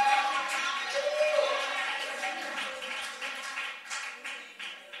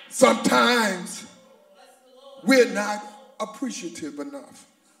 Sometimes we're not appreciative enough.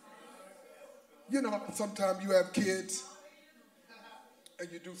 You know, sometimes you have kids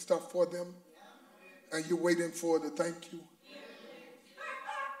and you do stuff for them and you're waiting for the thank you.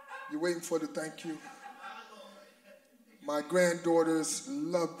 You're waiting for the thank you. My granddaughters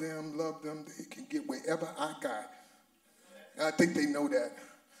love them. They can get wherever I got. And I think they know that.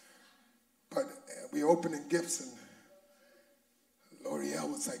 But we're opening gifts and L'Oreal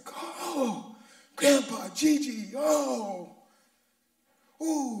was like, oh, Grandpa, Gigi, oh,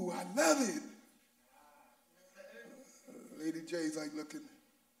 I love it. Lady J's like looking.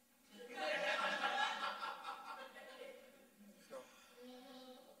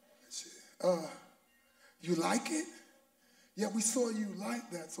 You like it? Yeah, we saw you like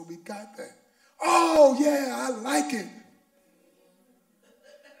that, so we got that. Oh, yeah, I like it.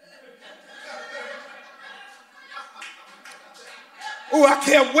 Oh, I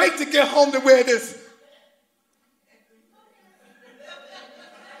can't wait to get home to wear this.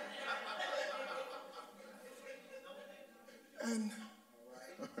 And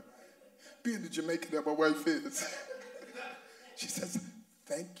being the Jamaican that my wife is, she says,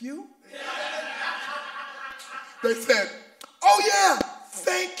 thank you. They said, oh yeah,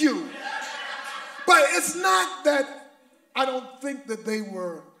 thank you. But it's not that I don't think that they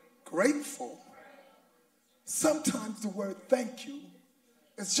were grateful. Sometimes the word thank you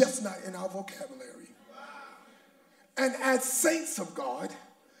is just not in our vocabulary. And as saints of God,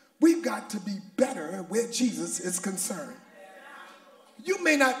 we've got to be better where Jesus is concerned. You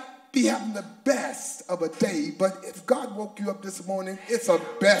may not be having the best of a day, but if God woke you up this morning, it's a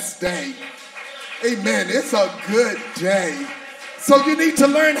best day. Amen. It's a good day. So you need to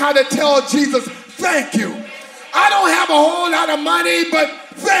learn how to tell Jesus, thank you. I don't have a whole lot of money, but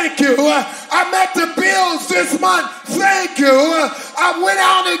thank you. I met the bills this month. Thank you. I went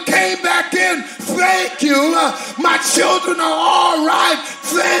out and came back in. Thank you. My children are all right.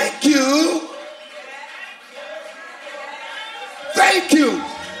 Thank you. Thank you.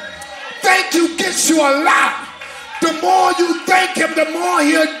 Thank you gets you a lot. The more you thank him, the more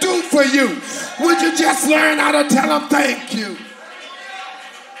he'll do for you. Would you just learn how to tell him thank you?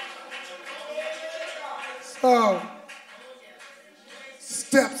 So,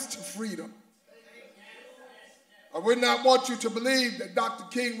 steps to freedom. I would not want you to believe that Dr.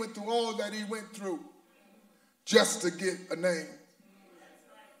 King went through all that he went through just to get a name.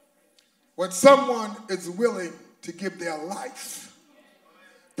 When someone is willing to give their life,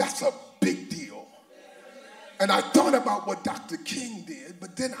 that's a big deal. And I thought about what Dr. King did,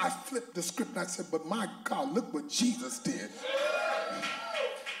 but then I flipped the script and I said, but my God, look what Jesus did.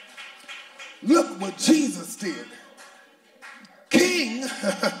 Look what Jesus did. King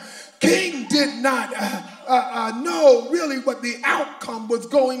did not know really what the outcome was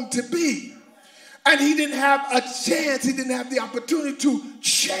going to be. And he didn't have a chance, he didn't have the opportunity to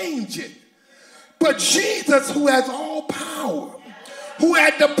change it. But Jesus, who has all power, who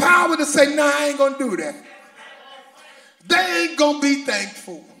had the power to say, nah, I ain't gonna do that. They ain't gonna be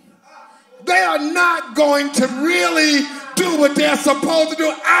thankful. They are not going to really do what they're supposed to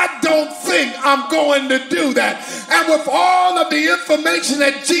do. I don't think I'm going to do that. And with all of the information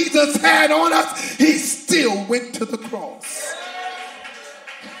that Jesus had on us, he still went to the cross.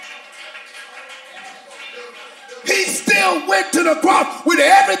 He still went to the cross. With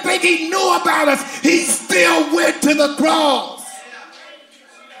everything he knew about us, he still went to the cross.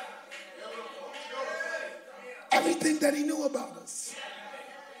 Everything that he knew about us.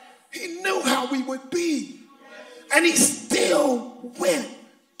 He knew how we would be. And he still went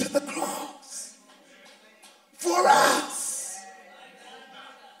to the cross for us.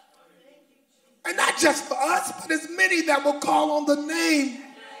 And not just for us, but as many that will call on the name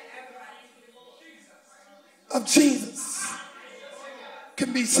of Jesus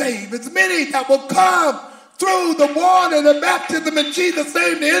can be saved. As many that will come through the water, the baptism in Jesus'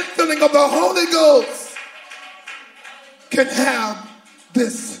 name, the infilling of the Holy Ghost, can have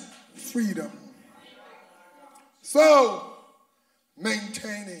this freedom. So,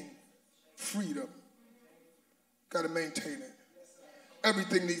 maintaining freedom. Got to maintain it.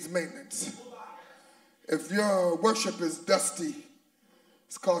 Everything needs maintenance. If your worship is dusty,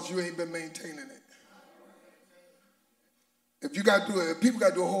 it's because you ain't been maintaining it. If you got to do it, if people got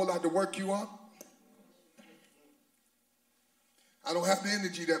to do a whole lot to work you up, I don't have the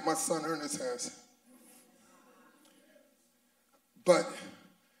energy that my son Ernest has. But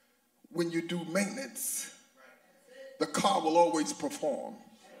when you do maintenance, the car will always perform.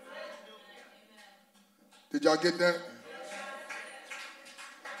 Did y'all get that?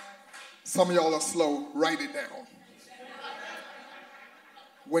 Some of y'all are slow. Write it down.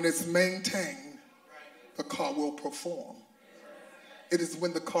 When it's maintained, the car will perform. It is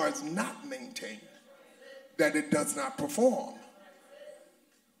when the car is not maintained that it does not perform.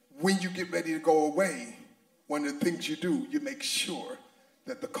 When you get ready to go away, one of the things you do, you make sure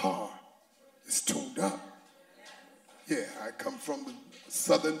that the car is tuned up. Yeah, I come from a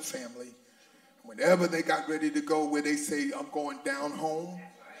southern family. Whenever they got ready to go where they say, I'm going down home,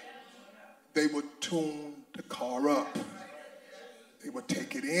 they would tune the car up. They would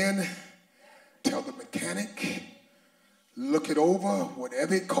take it in, tell the mechanic, look it over,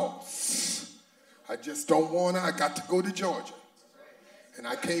 whatever it costs. I just don't want to, I got to go to Georgia. And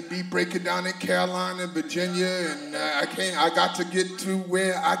I can't be breaking down in Carolina and Virginia, and I got to get to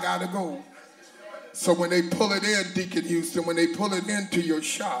where I got to go. So when they pull it in, Deacon Houston, when they pull it into your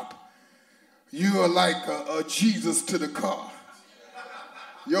shop, you are like a Jesus to the car.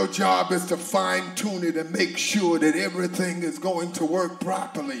 Your job is to fine tune it and make sure that everything is going to work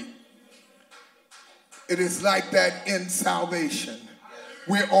properly. It is like that in salvation.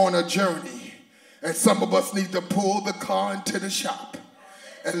 We're on a journey, and some of us need to pull the car into the shop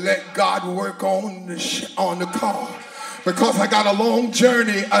and let God work on the car, because I got a long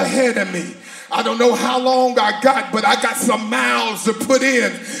journey ahead of me. I don't know how long I got, but I got some miles to put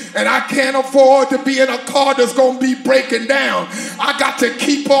in, and I can't afford to be in a car that's going to be breaking down. I got to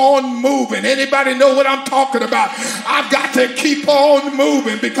keep on moving. Anybody know what I'm talking about? I've got to keep on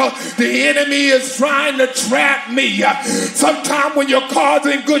moving because the enemy is trying to trap me. Sometime when your car's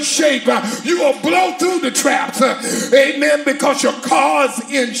in good shape, you will blow through the traps. Amen, because your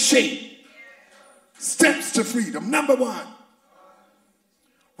car's in shape. Steps to freedom. Number one.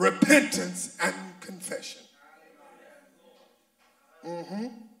 Repentance and confession.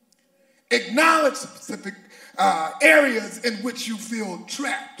 Acknowledge specific areas in which you feel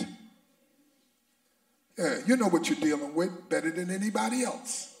trapped. Yeah, you know what you're dealing with better than anybody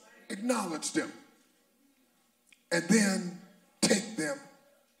else. Acknowledge them. And then take them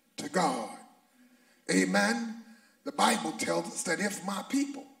to God. Amen. The Bible tells us that if my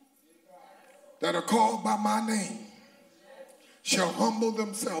people that are called by my name shall humble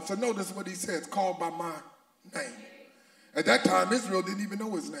themselves. And notice what he says, called by my name. At that time, Israel didn't even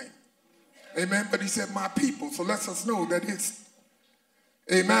know his name. Amen. But he said, my people. So lets us know that it's,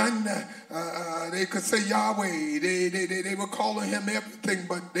 amen, they could say Yahweh. They were calling him everything,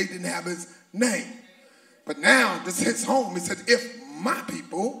 but they didn't have his name. But now, this hits home. He said, if my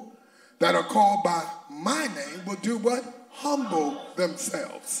people that are called by my name will do what? Humble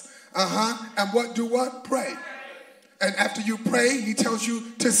themselves. And what do what? Pray. And after you pray, he tells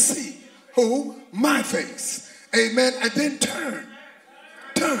you to see who? My face. Amen. And then turn.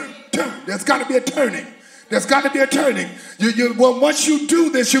 There's got to be a turning. There's got to be a turning. Well, once you do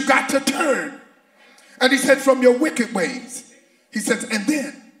this, you've got to turn. And he said, from your wicked ways. He says, and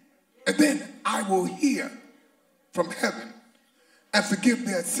then I will hear from heaven and forgive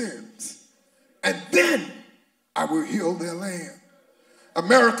their sins. And then I will heal their land.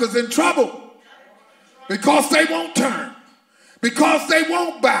 America's in trouble because they won't turn, because they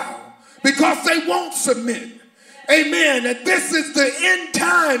won't bow, because they won't submit. Amen. And this is the end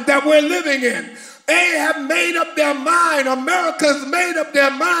time that we're living in. They have made up their mind. America's made up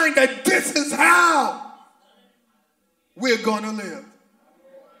their mind that this is how we're going to live.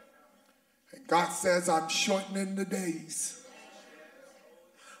 And God says, I'm shortening the days.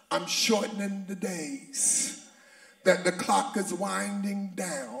 I'm shortening the days that the clock is winding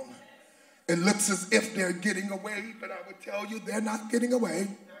down. It looks as if they're getting away, but I would tell you they're not getting away.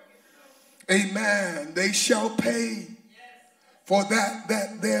 Amen. They shall pay for that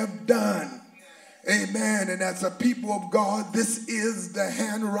they have done. Amen. And as a people of God, this is the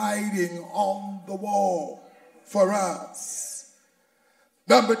handwriting on the wall for us.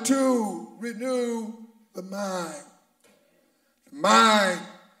 Number 2, renew the mind. The mind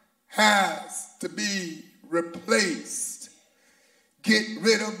has to be replaced. Get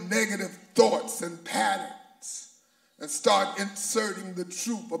rid of negative thoughts and patterns and start inserting the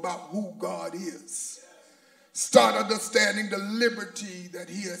truth about who God is. Start understanding the liberty that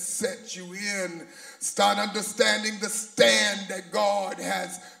he has set you in. Start understanding the stand that God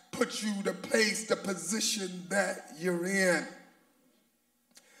has put you to place, the position that you're in.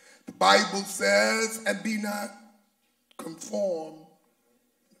 The Bible says, and be not conformed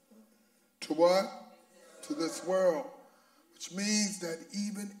to what? To this world. Which means that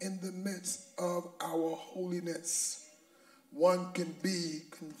even in the midst of our holiness, one can be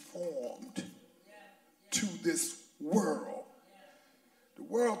conformed to this world. The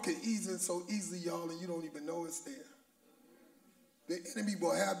world can ease in so easily, y'all, and you don't even know it's there. The enemy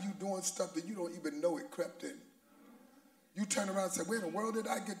will have you doing stuff that you don't even know it crept in. You turn around and say, where in the world did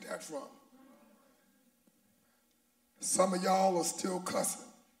I get that from? Some of y'all are still cussing.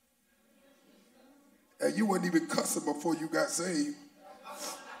 And you weren't even cussing before you got saved.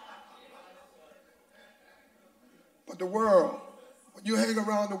 But the world, when you hang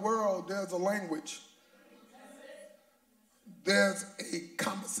around the world, there's a language. There's a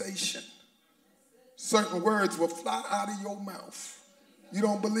conversation. Certain words will fly out of your mouth. You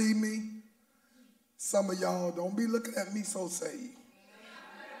don't believe me? Some of y'all don't be looking at me so saved.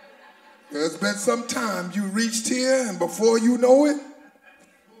 There's been some time you reached here and before you know it,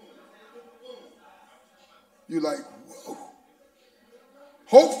 you're like, whoa.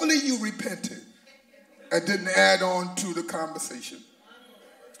 Hopefully you repented and didn't add on to the conversation.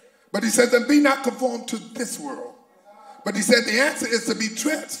 But he says, and be not conformed to this world. But he said the answer is to be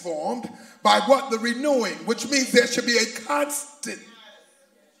transformed by what? The renewing, which means there should be a constant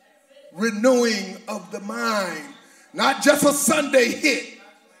renewing of the mind. Not just a Sunday hit,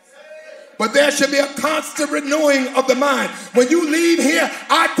 but there should be a constant renewing of the mind. When you leave here,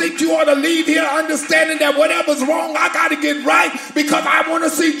 I think you ought to leave here understanding that whatever's wrong, I got to get right because I want to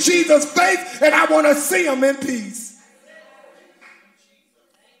see Jesus' face and I want to see him in peace.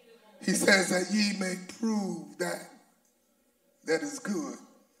 He says that ye may prove that is good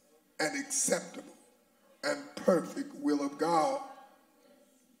and acceptable and perfect will of God.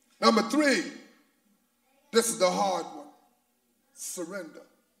 Number 3, this is the hard one. Surrender.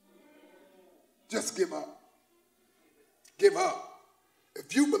 Just give up. Give up.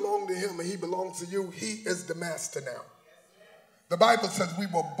 If you belong to him and he belongs to you, he is the master now. The Bible says we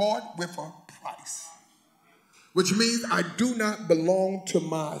were bought with a price, which means I do not belong to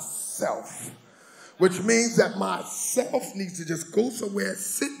myself, which means that myself needs to just go somewhere,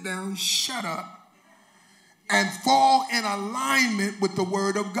 sit down, shut up, and fall in alignment with the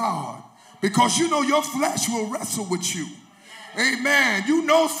word of God. Because you know your flesh will wrestle with you. Amen. You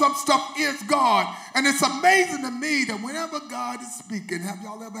know some stuff is God. And it's amazing to me that whenever God is speaking, have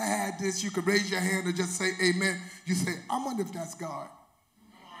y'all ever had this? You could raise your hand and just say amen. You say, I wonder if that's God.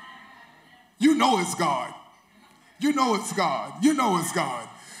 You know it's God. You know it's God. You know it's God.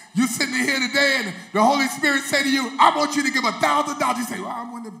 You're sitting here today and the Holy Spirit say to you, I want you to give $1,000. You say, well, I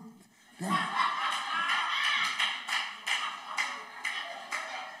wonder if... Yeah.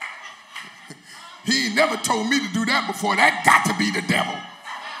 He ain't never told me to do that before. That got to be the devil.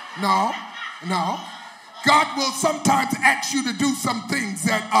 No. God will sometimes ask you to do some things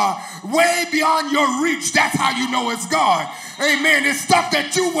that are way beyond your reach. That's how you know it's God. Amen. It's stuff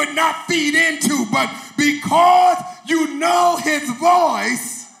that you would not feed into, but because you know his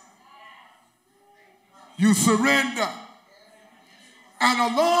voice, you surrender.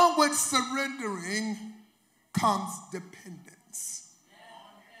 And along with surrendering comes dependence.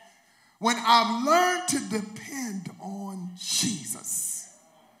 When I've learned to depend on Jesus,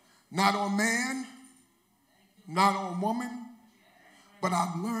 not on man, not on woman, but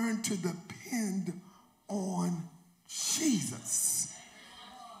I've learned to depend on Jesus.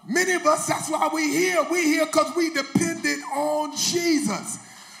 Many of us, that's why we're here. We're here because we depended on Jesus.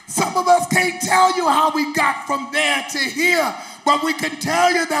 Some of us can't tell you how we got from there to here, but we can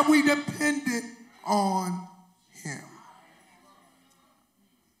tell you that we depended on him.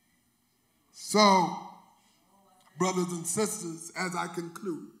 So, brothers and sisters, as I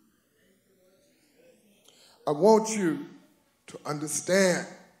conclude, I want you to understand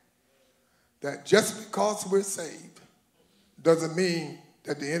that just because we're saved doesn't mean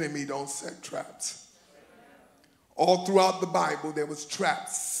that the enemy don't set traps. All throughout the Bible, there was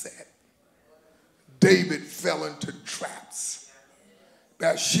traps set. David fell into traps.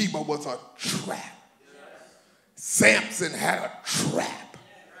 Bathsheba was a trap. Samson had a trap.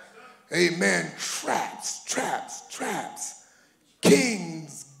 Amen. Traps, traps, traps.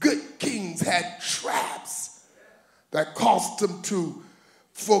 Kings, good kings had traps that caused them to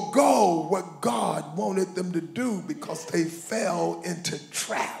forego what God wanted them to do because they fell into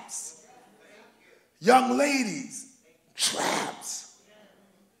traps. Young ladies, traps.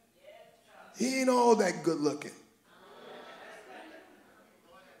 He ain't all that good looking.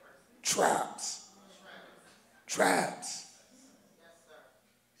 Traps. Traps.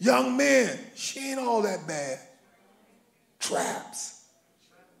 Young men, she ain't all that bad. Traps.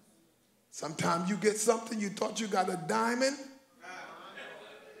 Sometimes you get something, you thought you got a diamond,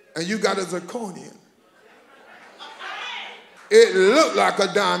 and you got a zirconium. It looked like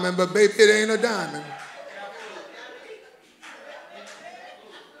a diamond, but baby, it ain't a diamond.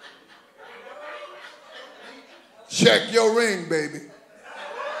 Check your ring, baby.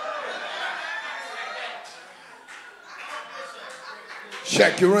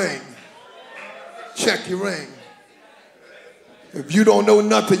 Check your ring. Check your ring. If you don't know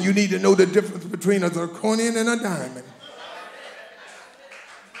nothing, you need to know the difference between a zirconium and a diamond.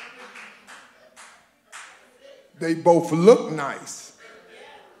 They both look nice,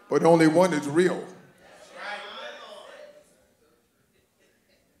 but only one is real.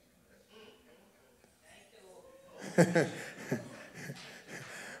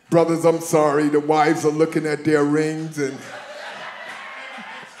 Brothers, I'm sorry, the wives are looking at their rings, and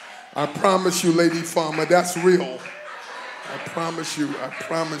I promise you, Lady Farmer, that's real. I promise you, I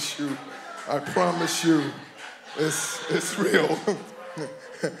promise you, I promise you, it's real.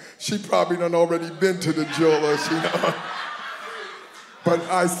 She probably done already been to the jewelers, you know. But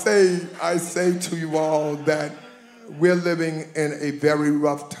I say to you all that we're living in a very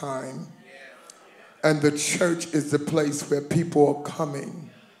rough time. And the church is the place where people are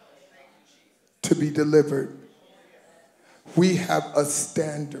coming to be delivered. We have a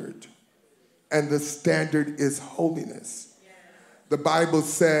standard, and the standard is holiness. The Bible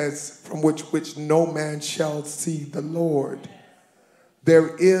says, from which no man shall see the Lord.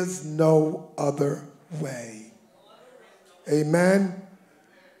 There is no other way. Amen?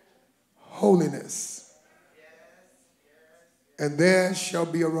 Holiness. And there shall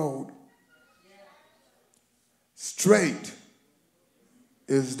be a road. Straight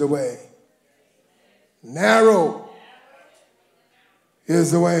is the way. Narrow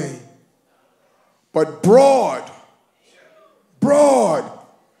is the way. But broad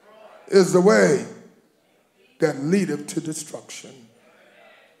is the way that leadeth to destruction.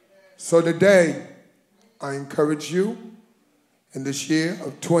 So today, I encourage you in this year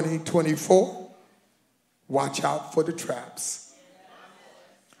of 2024, watch out for the traps.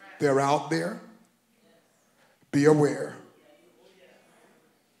 They're out there. Be aware.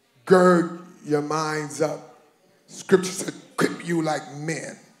 Gird your minds up. Scriptures equip you like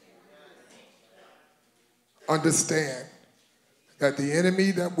men. Understand that the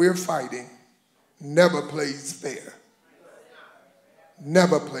enemy that we're fighting never plays fair.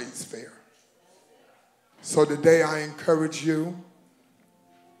 Never plays fair. So today I encourage you.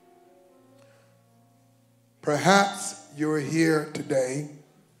 Perhaps you're here today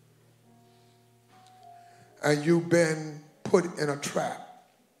and you've been put in a trap.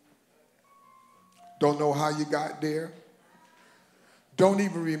 Don't know how you got there. Don't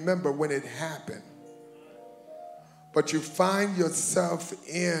even remember when it happened. But you find yourself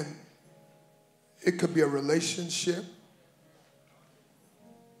in It could be a relationship.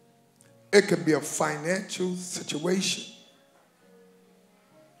 It could be a financial situation.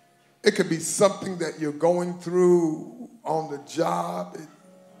 It could be something that you're going through on the job.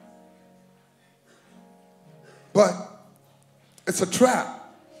 But it's a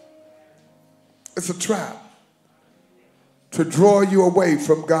trap. It's a trap to draw you away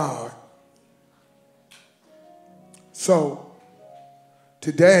from God. So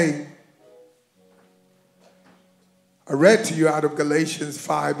today, I read to you out of Galatians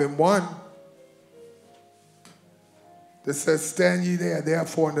 5:1 that says, stand ye there,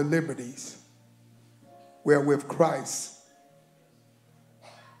 therefore, in the liberties wherewith Christ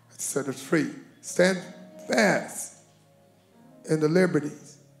hath set us free. Stand fast in the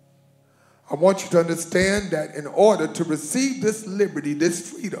liberties. I want you to understand that in order to receive this liberty, this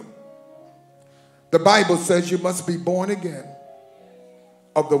freedom, the Bible says you must be born again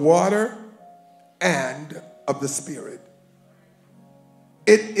of the water and of the Spirit.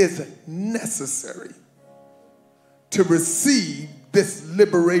 It is necessary to receive this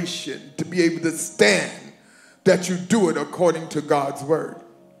liberation, to be able to stand, that you do it according to God's word.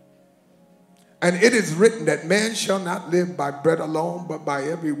 And it is written that man shall not live by bread alone, but by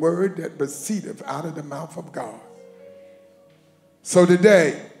every word that proceedeth out of the mouth of God. So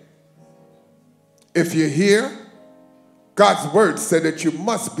today, if you're here, God's word said that you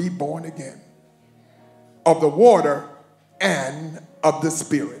must be born again of the water and of the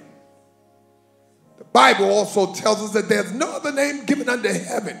Spirit. The Bible also tells us that there's no other name given under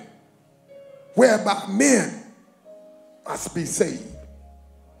heaven whereby men must be saved.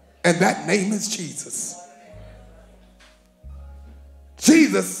 And that name is Jesus.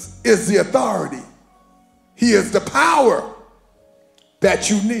 Jesus is the authority. He is the power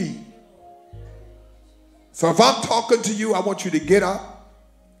that you need. So if I'm talking to you, I want you to get up.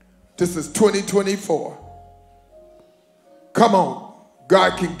 This is 2024. Come on.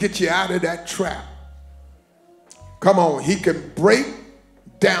 God can get you out of that trap. Come on. He can break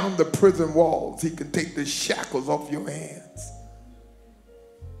down the prison walls. He can take the shackles off your hands.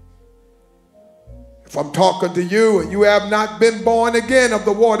 If I'm talking to you and you have not been born again of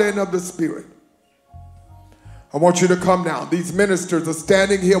the water and of the Spirit, I want you to come now. These ministers are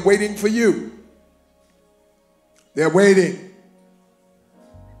standing here waiting for you. They're waiting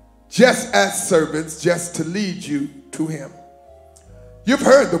just as servants, just to lead you to him. You've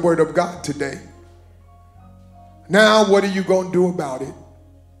heard the word of God today. Now, what are you going to do about it?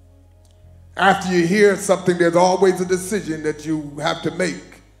 After you hear something, there's always a decision that you have to make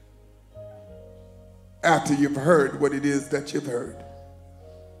after you've heard what it is that you've heard.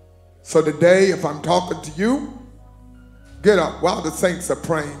 So today, if I'm talking to you, get up while the saints are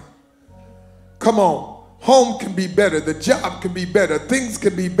praying. Come on. Home can be better. The job can be better. Things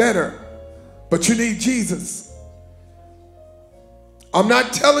can be better. But you need Jesus. I'm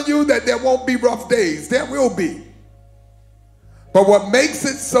not telling you that there won't be rough days. There will be. But what makes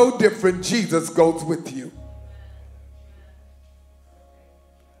it so different, Jesus goes with you.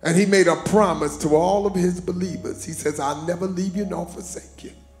 And he made a promise to all of his believers. He says, I'll never leave you nor forsake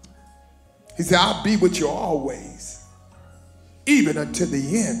you. He said, I'll be with you always, even until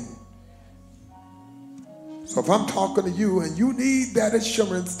the end. So if I'm talking to you and you need that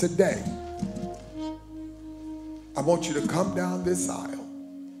assurance today, I want you to come down this aisle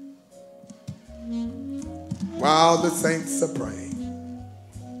while the saints are praying.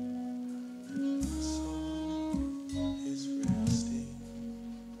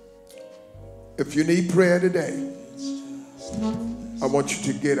 If you need prayer today, I want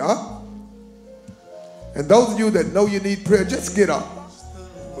you to get up. And those of you that know you need prayer, just get up.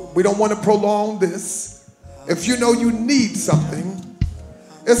 We don't want to prolong this. If you know you need something,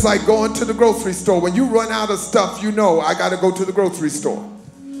 it's like going to the grocery store. When you run out of stuff, you know, I got to go to the grocery store.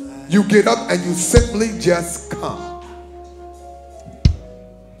 You get up and you simply just come.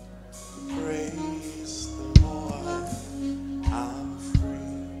 Praise the Lord, I'm free,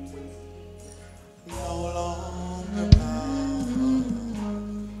 no longer bound,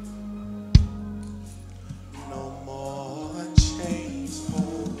 no more chains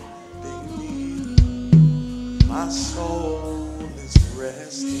holding me, my soul is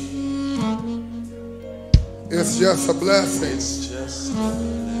resting. It's just a blessing. It's just a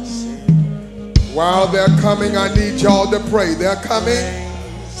blessing. While they're coming, I need y'all to pray. They're coming.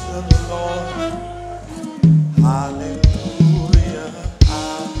 Praise the Lord. Hallelujah.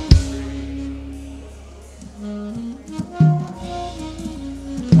 I'm free.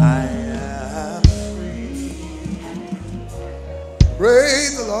 I am free.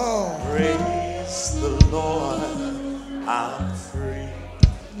 Praise the Lord. Praise the Lord. I'm free.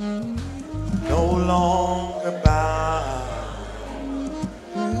 No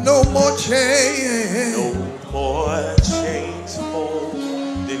No more chains. No more chains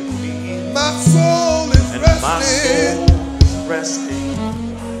holding me. My soul is And resting. my soul's resting.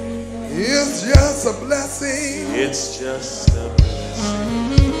 It's just a blessing. It's just a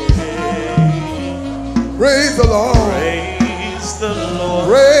blessing. Praise the Lord. Praise the Lord.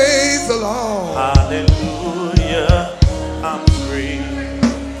 Praise the Lord. Hallelujah. I'm free.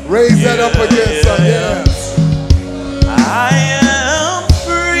 Raise that up again, son. Yes. I am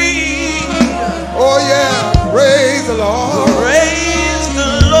free. Oh yeah. Praise the Lord. Praise the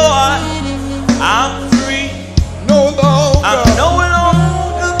Lord. I'm free. No longer. I'm no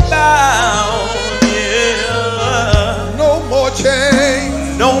longer bound. Yeah. No more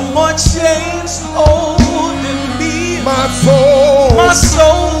chains. No more chains holding me. My soul. My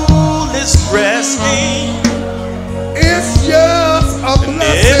soul is resting. It's just a blessing.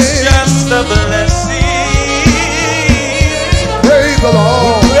 It's just a blessing. Praise the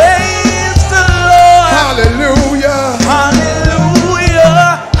Lord. Praise the Lord. Hallelujah.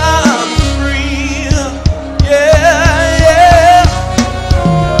 Hallelujah. I'm free. Yeah, yeah.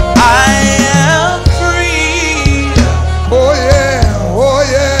 I am free. Oh yeah. Oh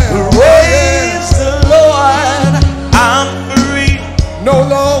yeah. Oh Praise the Lord. I'm free. yeah. No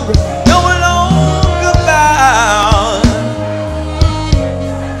longer. No longer bound.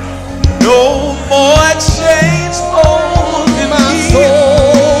 No more chains holding My me.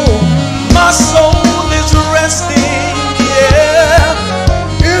 soul. My soul is resting. Yeah.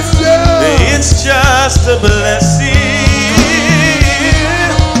 It's just a blessing.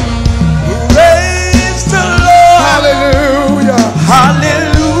 Praise the Lord. hallelujah.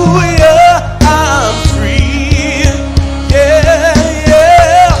 Hallelujah. I'm free. Yeah,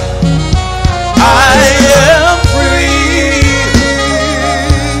 yeah. I am free.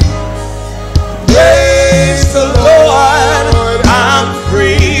 Praise the Lord. I'm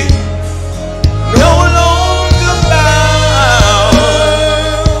free. No longer bound.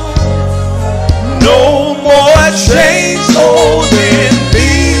 No more chains holding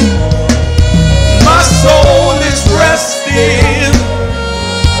me. My soul is resting.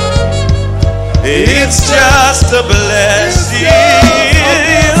 It's just a blessing.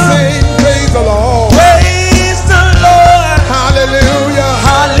 Praise the Lord. Praise the Lord. Hallelujah.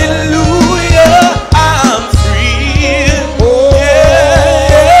 Hallelujah. I'm free. Oh,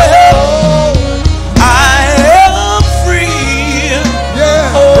 Yeah. I am free.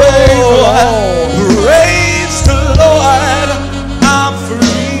 yeah. Oh, praise the Lord. I'm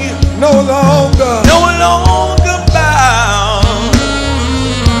free. No longer. No longer bound.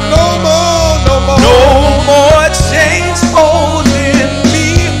 No more. No more. No more chains holding me.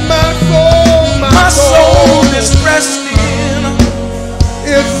 My soul. My soul is resting.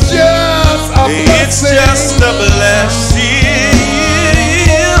 It's just a It's blessing. just a blessing.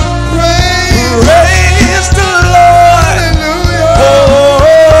 Praise. Praise the Lord. Hallelujah. Oh,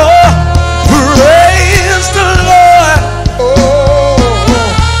 praise the Lord. Oh,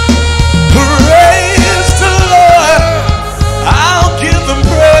 Praise the Lord. I'll give him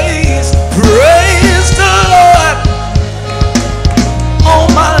praise. Praise the Lord. All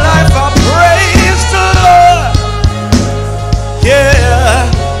my life I praise the Lord. Yeah.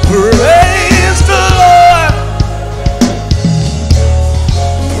 Praise the Lord.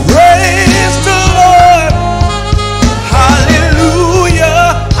 Praise the Lord.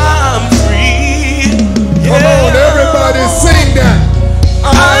 Hallelujah. I'm free. come on, everybody sing that. I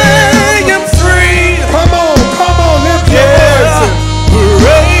am free. Come on, lift your Yeah. voices.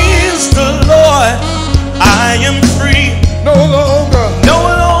 Praise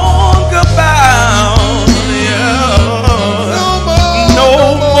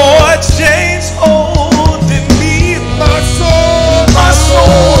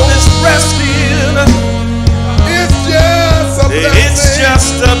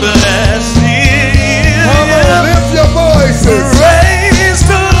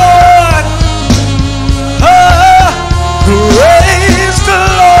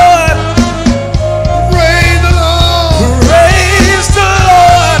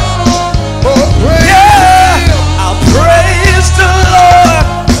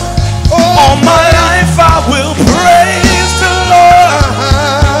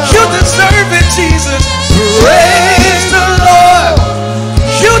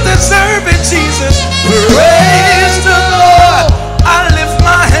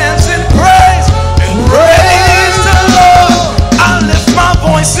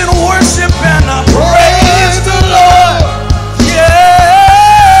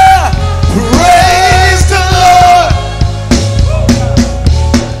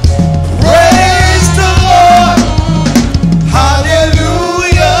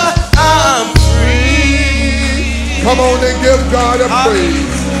give God a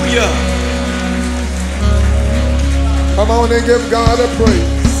praise. Hallelujah. Come on and give God a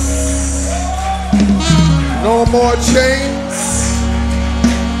praise. No more chains.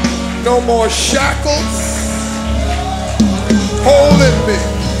 No more shackles holding me.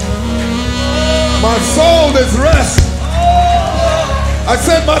 My soul is resting. I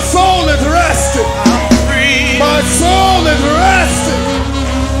said my soul is resting. My soul is resting.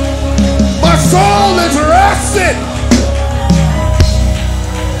 My soul is resting.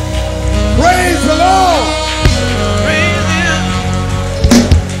 Praise the Lord. Praise Him.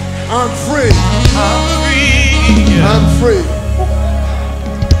 I'm free. I'm free. I'm free.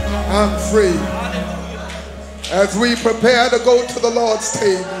 I'm free. As we prepare to go to the Lord's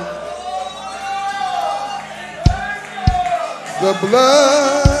table, the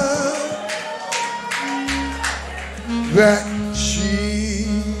blood that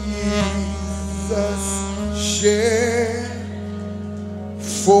Jesus shed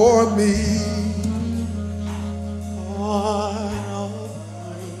for me,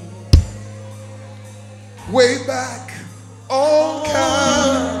 way back on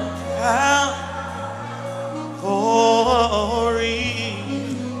Calvary.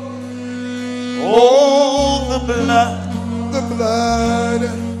 Oh, the blood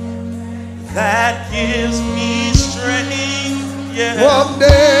that gives me strength, yeah, from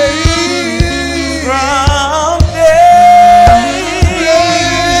day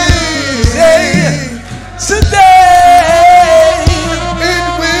to day.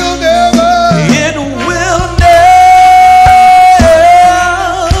 It will never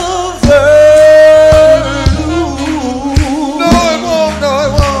lose. No, it won't. No,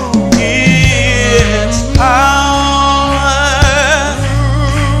 it won't. Its power,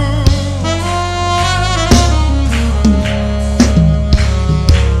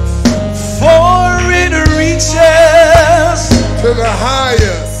 for it reaches To the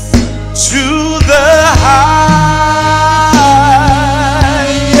highest. to the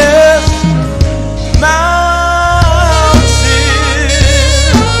highest mountain,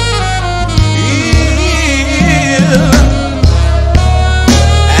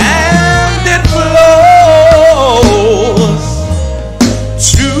 and it flows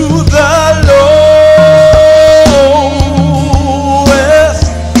to the lowest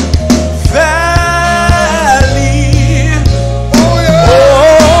valley. Oh yeah.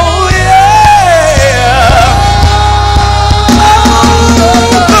 Oh yeah.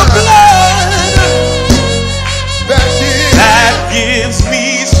 The blood That that gives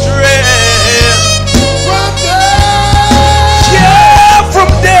me strength, from day. yeah,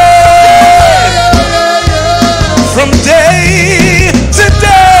 from day to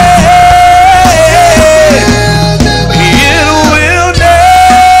day, it will never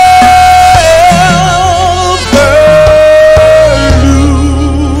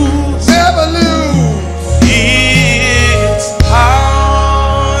lose Never lose. its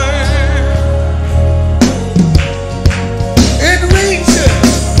power. It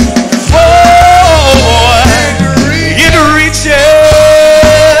reaches. For it reaches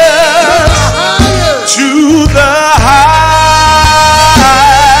Highest. to the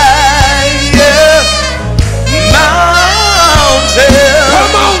highest mountain.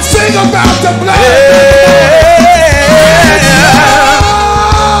 Come on, sing about the blood. Yeah. Oh,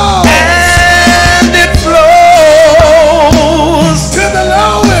 And it flows to the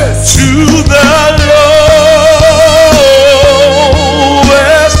lowest. to the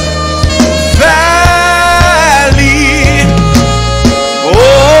lowest valley.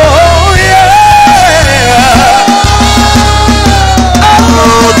 Oh yeah.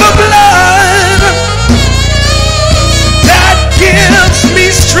 Oh, the blood that gives me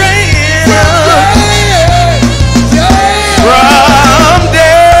strength from day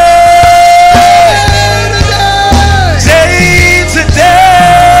to day.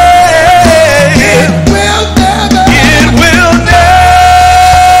 It will never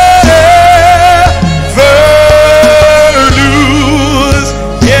lose.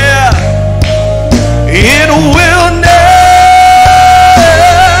 Yeah, it will never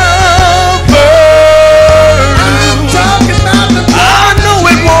lose. Talking about the I know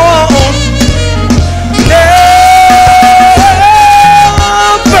it won't never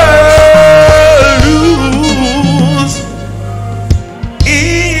lose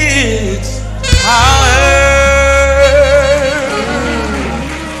its power.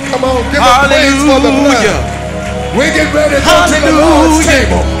 Come on, give him praise for the Hallelujah. blood. We get ready to go to the Lord's Hallelujah.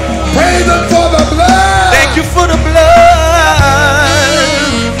 table. Praise him for the blood. Thank you for the blood.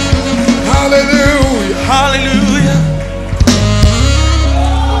 Hallelujah. Hallelujah.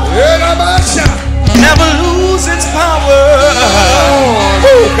 Erabasha. Never lose its power.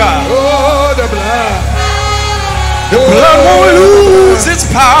 God. Oh, the blood. The blood won't lose its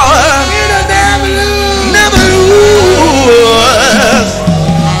power. It'll never lose. Never lose.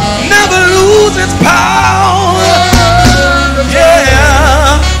 Never lose its power.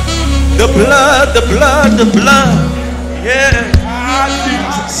 Yeah. The blood, the blood, the blood. Yeah. Ah,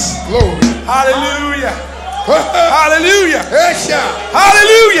 Jesus. Glory. Hallelujah. Hallelujah. Hallelujah.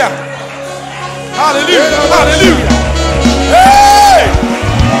 Hallelujah. Hallelujah. Hallelujah. Hey!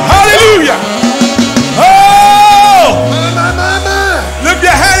 Hallelujah. Oh! My. Lift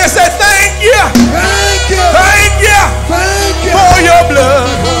your hand and say thank you. Thank you. Thank you Thank you. for your blood.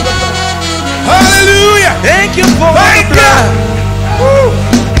 Hallelujah. Thank you for the blood. Woo.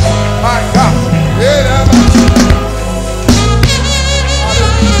 My God.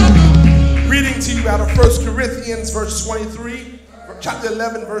 Reading to you out of 1 Corinthians verse 23, chapter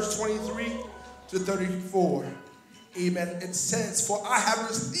 11 verse 23 to 34. Amen. It says, for I have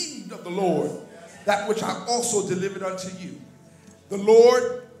received of the Lord that which I also delivered unto you. The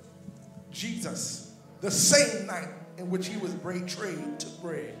Lord Jesus, the same night in which he was betrayed, took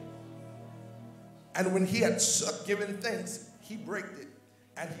bread. And when he had given thanks, he brake it.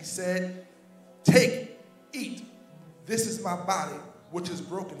 And he said, take, eat. This is my body, which is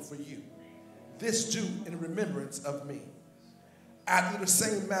broken for you. This do in remembrance of me. After the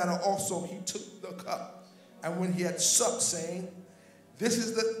same manner also he took the cup. And when he had supped, saying, this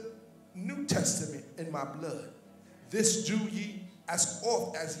is the New Testament in my blood. This do ye as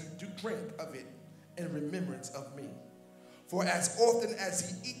oft as ye do drink of it in remembrance of me. For as often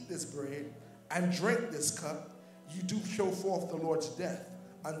as ye eat this bread and drink this cup, ye do show forth the Lord's death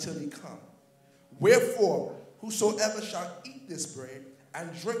until he come. Wherefore, whosoever shall eat this bread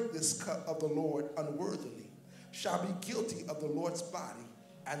and drink this cup of the Lord unworthily shall be guilty of the Lord's body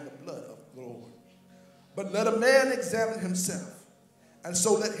and the blood of the Lord. But let a man examine himself, and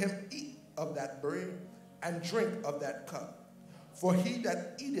so let him eat of that bread and drink of that cup. For he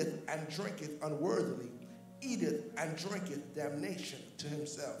that eateth and drinketh unworthily eateth and drinketh damnation to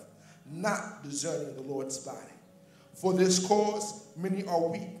himself, not discerning the Lord's body. For this cause many are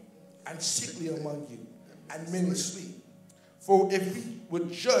weak and sickly among you, and many sleep. For if we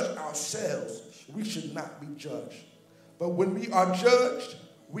would judge ourselves, we should not be judged. But when we are judged,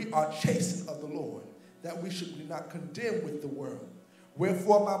 we are chastened of the Lord, that we should be not condemned with the world.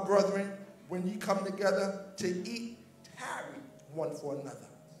 Wherefore, my brethren, when ye come together to eat, tarry one for another.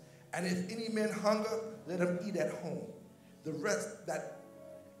 And if any man hunger, let him eat at home. The rest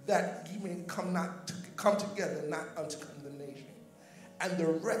that ye may come together not unto condemnation. And the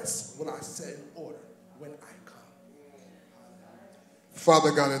rest will I set in order when I come.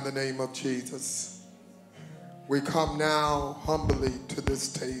 Father God, in the name of Jesus, we come now humbly to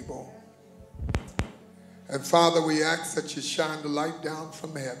this table. And Father, we ask that you shine the light down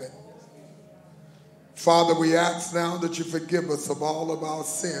from heaven. Father, we ask now that you forgive us of all of our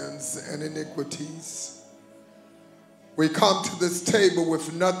sins and iniquities. We come to this table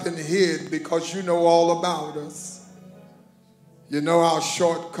with nothing hid because you know all about us. You know our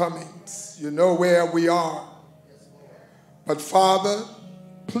shortcomings. You know where we are. But Father,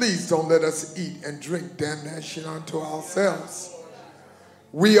 please don't let us eat and drink damnation unto ourselves.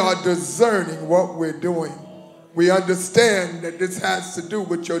 We are discerning what we're doing. We understand that this has to do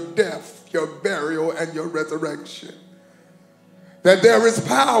with your death, your burial, and your resurrection. That there is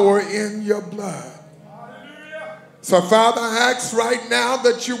power in your blood. So, Father, I ask right now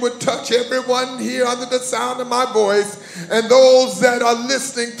that you would touch everyone here under the sound of my voice and those that are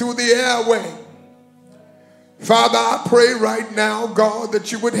listening through the airway. Father, I pray right now, God,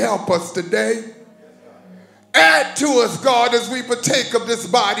 that you would help us today. Add to us, God, as we partake of this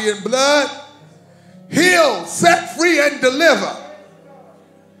body and blood. Heal, set free, and deliver.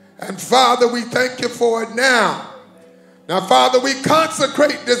 And Father, we thank you for it now. Now, Father, we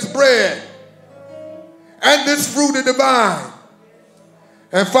consecrate this bread and this fruit of the vine.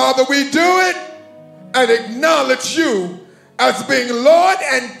 And Father, we do it and acknowledge you as being Lord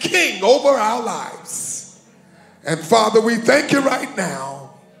and King over our lives. And Father, we thank you right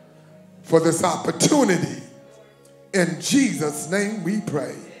now for this opportunity. In Jesus' name we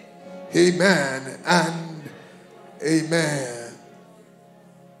pray. Amen and amen.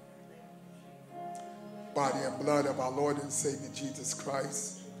 Body and blood of our Lord and Savior Jesus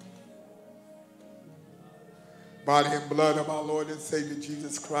Christ. Body and blood of our Lord and Savior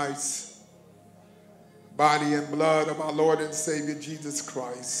Jesus Christ. Body and blood of our Lord and Savior Jesus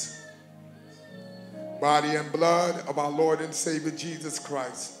Christ. Body and blood of our Lord and Savior Jesus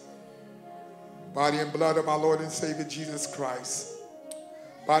Christ. Body and blood of our Lord and Savior Jesus Christ.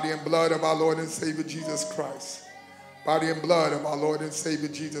 Body and blood of our Lord and Savior Jesus Christ. Body and blood of our Lord and Savior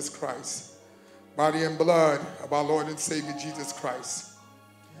Jesus Christ. Body and blood of our Lord and Savior Jesus Christ.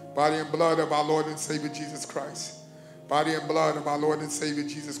 Body and blood of our Lord and Savior Jesus Christ. Body and blood of our Lord and Savior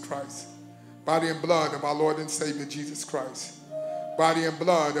Jesus Christ. Body and blood of our Lord and Savior Jesus Christ. Body and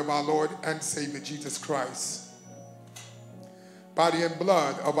blood of our Lord and Savior Jesus Christ. Body and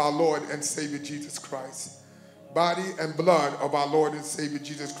blood of our Lord and Savior Jesus Christ. Body and blood of our Lord and Savior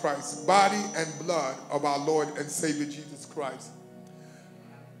Jesus Christ. Body and blood of our Lord and Savior Jesus Christ.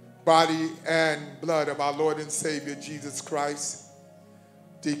 Body and blood of our Lord and Savior Jesus Christ.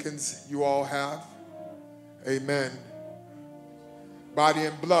 Deacons, you all have. Amen. Body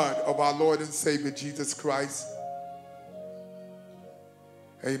and blood of our Lord and Savior Jesus Christ.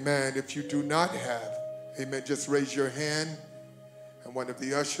 Amen. If you do not have, amen, just raise your hand and one of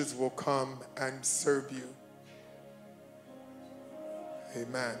the ushers will come and serve you.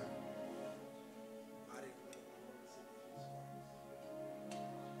 Amen.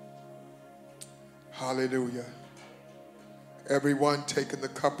 Hallelujah. Everyone taking the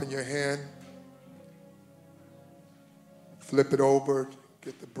cup in your hand, flip it over,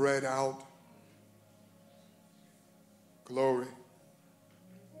 get the bread out. Glory.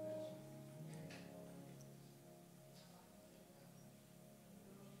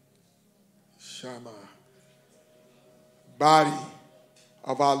 Shama. Body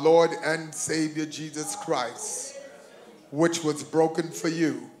of our Lord and Savior Jesus Christ, which was broken for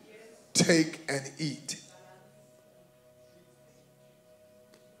you, take and eat.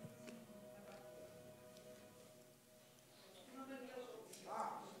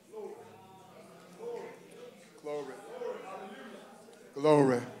 Glory.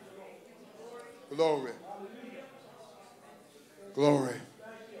 Glory. Glory. Glory.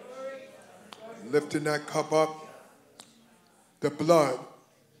 Lifting that cup up, the blood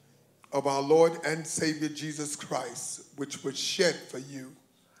of our Lord and Savior Jesus Christ, which was shed for you.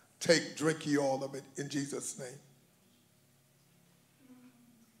 Take, drink ye all of it in Jesus' name.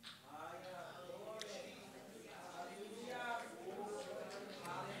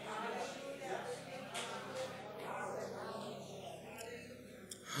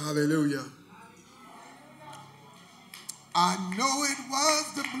 Hallelujah. I know it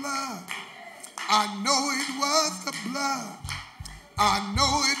was the blood. I know it was the blood. I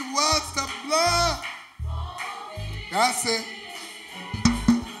know it was the blood. That's it.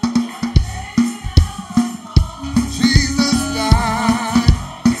 Jesus died.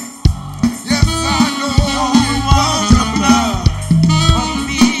 Yes, I know it was the blood for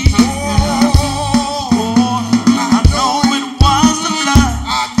me. I know it was the blood.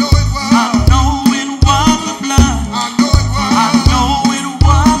 I know it was. I know it was the blood. I know it was. I know it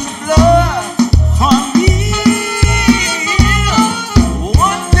was the blood for me.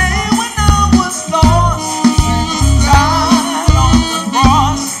 One day when I was lost, died on the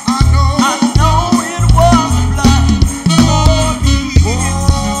cross. I know it was the blood for me.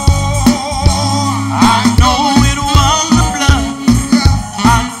 I know it was the blood.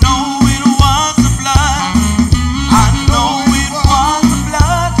 I know it was the blood. I know it was the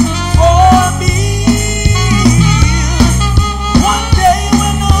blood for me. One day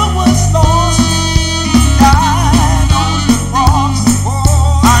when I was lost, died on the cross.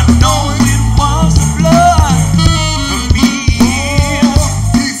 I know it was the blood for me.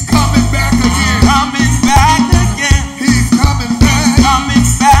 He's coming back again. Coming back again. He's coming back. Coming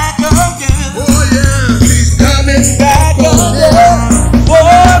back again. Oh yeah. He's coming back again for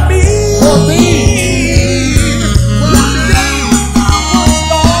me. For me. One day I was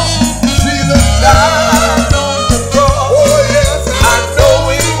lost. Jesus died on the cross. Oh yes. I know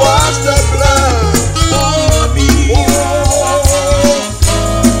it was the blood for me.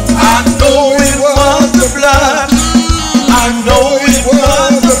 I know it was the blood. I know it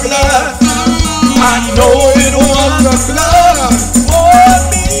was the blood. I know it was the blood for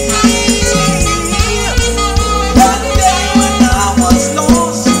me. One day when I was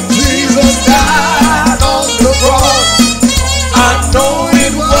lost, Jesus died on the cross. I know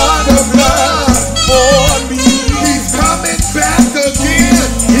it was the blood for me. He's coming back again.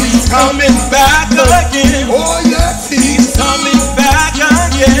 He's coming back again. Oh yes, he's coming back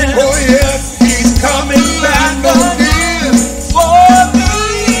again. Oh yes, he's coming back again for me.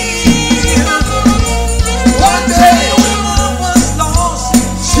 One day when I was lost,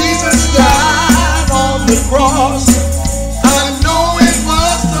 Jesus died on the cross. I know it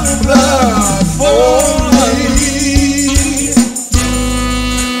was the blood for me.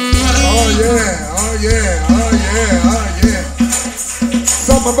 Oh yeah, oh yeah, oh yeah, oh yeah.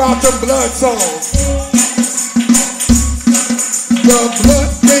 Something about the blood songs. The blood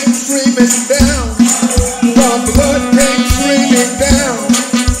came streaming down. The blood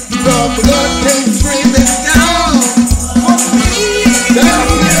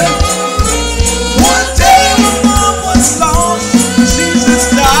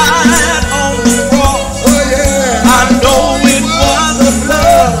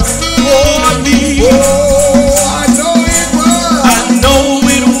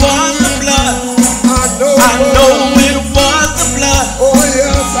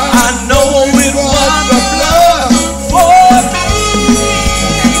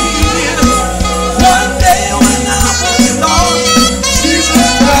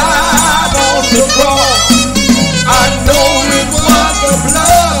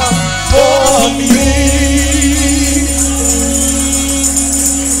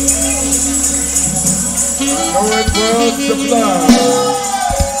the blood.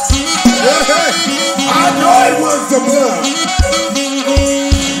 I know it was the blood.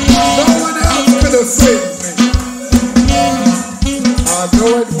 No one else could have saved me. I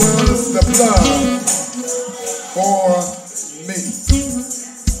know it was the blood for me.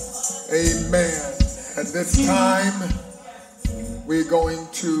 Amen. At this time, we're going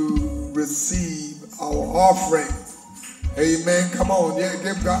to receive our offering. Amen. Come on, yeah,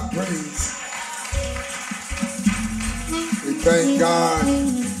 give God praise. We thank God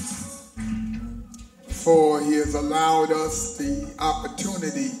for He has allowed us the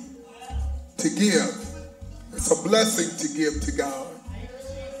opportunity to give. It's a blessing to give to God.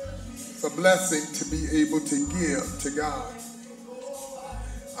 It's a blessing to be able to give to God.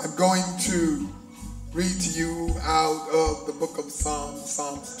 I'm going to read to you out of the book of Psalms,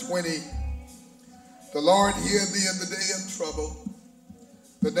 Psalms 20. The Lord hear thee in the day of trouble.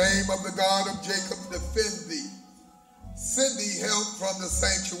 The name of the God of Jacob defend thee. Send thee help from the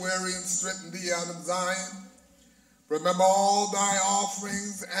sanctuary and strengthen thee out of Zion. Remember all thy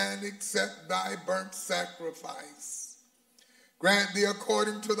offerings and accept thy burnt sacrifice. Grant thee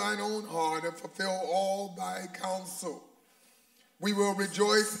according to thine own heart and fulfill all thy counsel. We will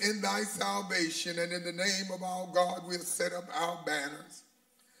rejoice in thy salvation, and in the name of our God we'll set up our banners.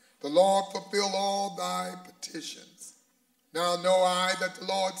 The Lord fulfill all thy petitions. Now know I that the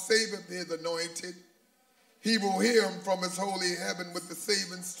Lord saveth his anointed. He will hear him from his holy heaven with the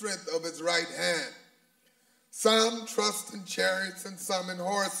saving strength of his right hand. Some trust in chariots and some in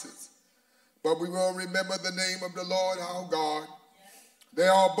horses, but we will remember the name of the Lord our God. They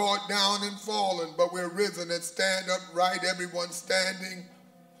are brought down and fallen, but we're risen and stand upright, everyone standing.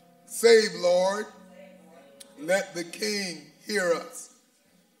 Save, Lord. Let the King hear us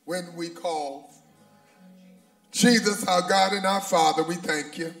when we call. Jesus, our God and our Father, we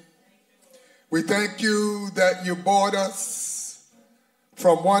thank you. We thank you that you brought us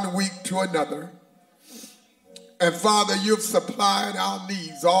from one week to another. And Father, you've supplied our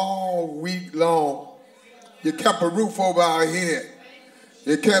needs all week long. You kept a roof over our head.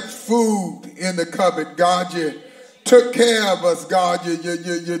 You kept food in the cupboard, God. You took care of us, God.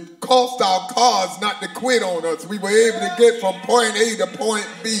 You caused our cars not to quit on us. We were able to get from point A to point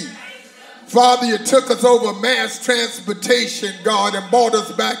B. Father, you took us over mass transportation, God, and brought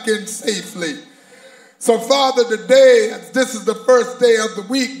us back in safely. So, Father, today, as this is the first day of the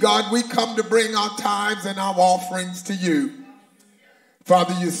week, God, we come to bring our tithes and our offerings to you.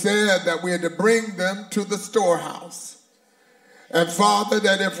 Father, you said that we are to bring them to the storehouse. And Father,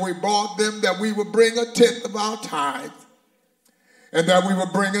 that if we brought them, that we would bring 1/10 of our tithe and that we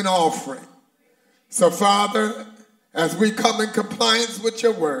would bring an offering. So Father, as we come in compliance with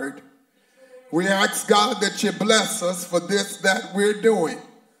your word, we ask God that you bless us for this that we're doing.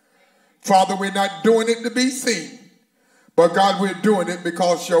 Father, we're not doing it to be seen, but God, we're doing it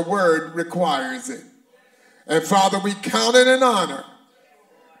because your word requires it. And Father, we count it an honor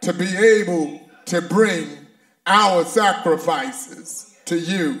to be able to bring our sacrifices to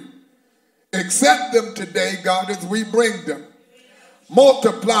you. Accept them today, God, as we bring them.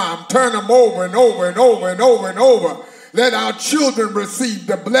 Multiply them, turn them over and over and over and over and over. Let our children receive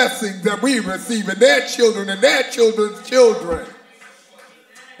the blessings that we receive, and their children and their children's children.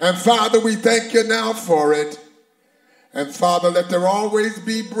 And Father, we thank you now for it. And Father, let there always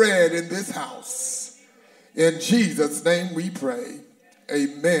be bread in this house. In Jesus' name we pray.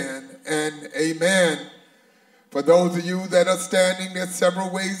 Amen and amen. For those of you that are standing, there's several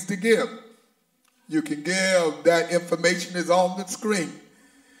ways to give. You can give. That information is on the screen.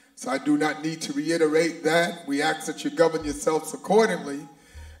 So I do not need to reiterate that. We ask that you govern yourselves accordingly.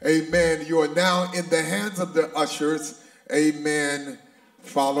 Amen. You are now in the hands of the ushers. Amen.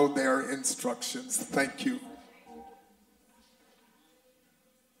 Follow their instructions. Thank you.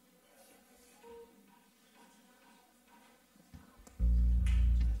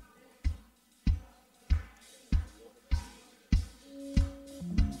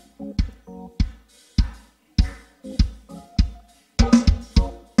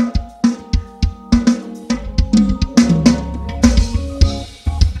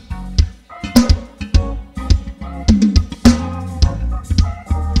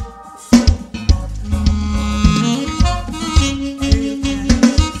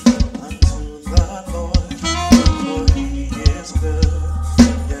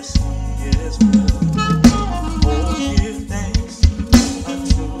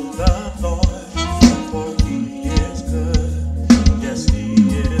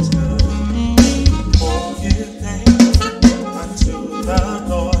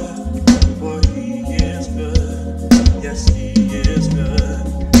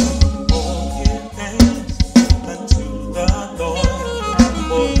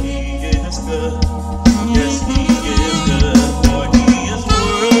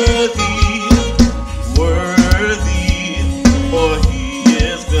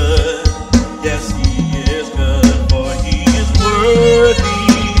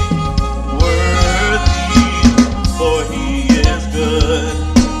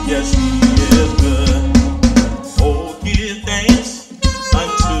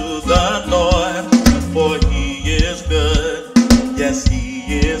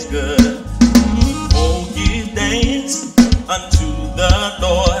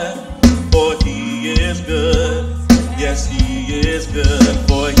 is good,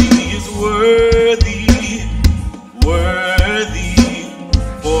 for he is worthy, worthy,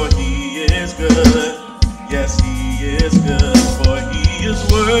 for he is good. Yes, he is good, for he is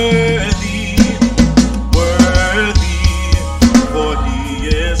worthy, worthy, for he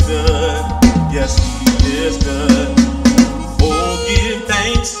is good. Yes, he is good. Oh, give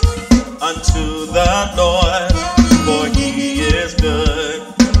thanks unto the Lord, for he is good.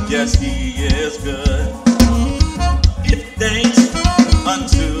 Yes, he is good. Give thanks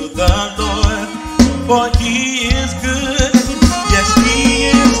unto the Lord, for he is good. Yes,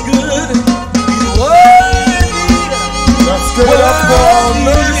 he is good. He's worthy. Let's give it up for our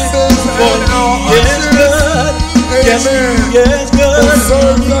ministers and our ushers. Yes, he is good. Who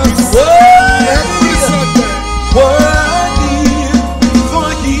serves us every Sunday. Worthy, for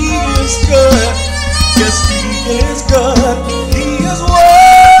he is good. Yes, he is good. He is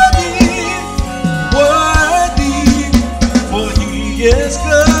worthy, worthy, for he is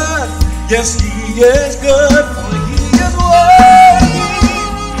good. Yes, he is good, for he is worthy,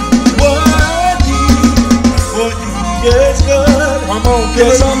 worthy, for he is good. Come on, give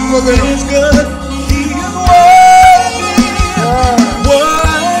Yes, it up for he them. is good. He is worthy,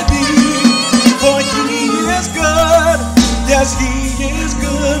 worthy, for he is good. Yes, he is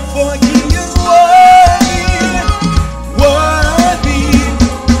good, for he is worthy, worthy,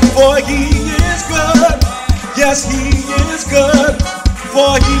 for he is good. Yes, he is good,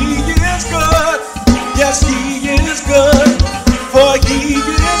 for he is good. Yes, he is good, for he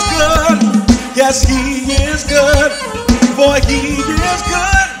is good. Yes, he is good, for he is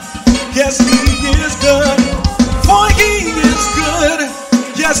good. Yes, he is good, for he is good.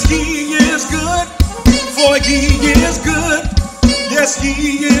 Yes, he is good, for he is good. Yes, he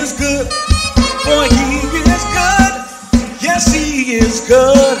is good, for he is good. Yes, he is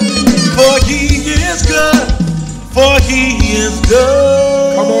good, for he is good, for he is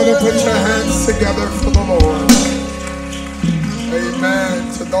good. Come on and put your hands together for the Lord.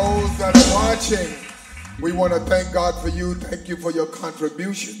 Amen. To those that are watching, we want to thank God for you. Thank you for your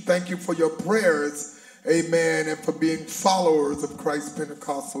contribution. Thank you for your prayers. Amen. And for being followers of Christ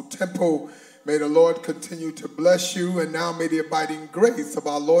Pentecostal Temple. May the Lord continue to bless you. And now may the abiding grace of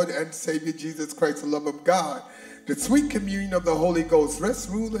our Lord and Savior Jesus Christ, the love of God, the sweet communion of the Holy Ghost rest,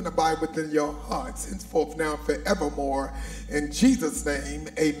 rule, and abide within your hearts, henceforth, now, forevermore. In Jesus' name,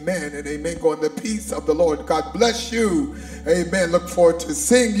 amen and amen. Go in the peace of the Lord. God bless you. Amen. Look forward to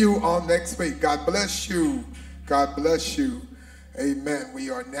seeing you on next week. God bless you. God bless you. Amen. We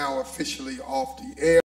are now officially off the air.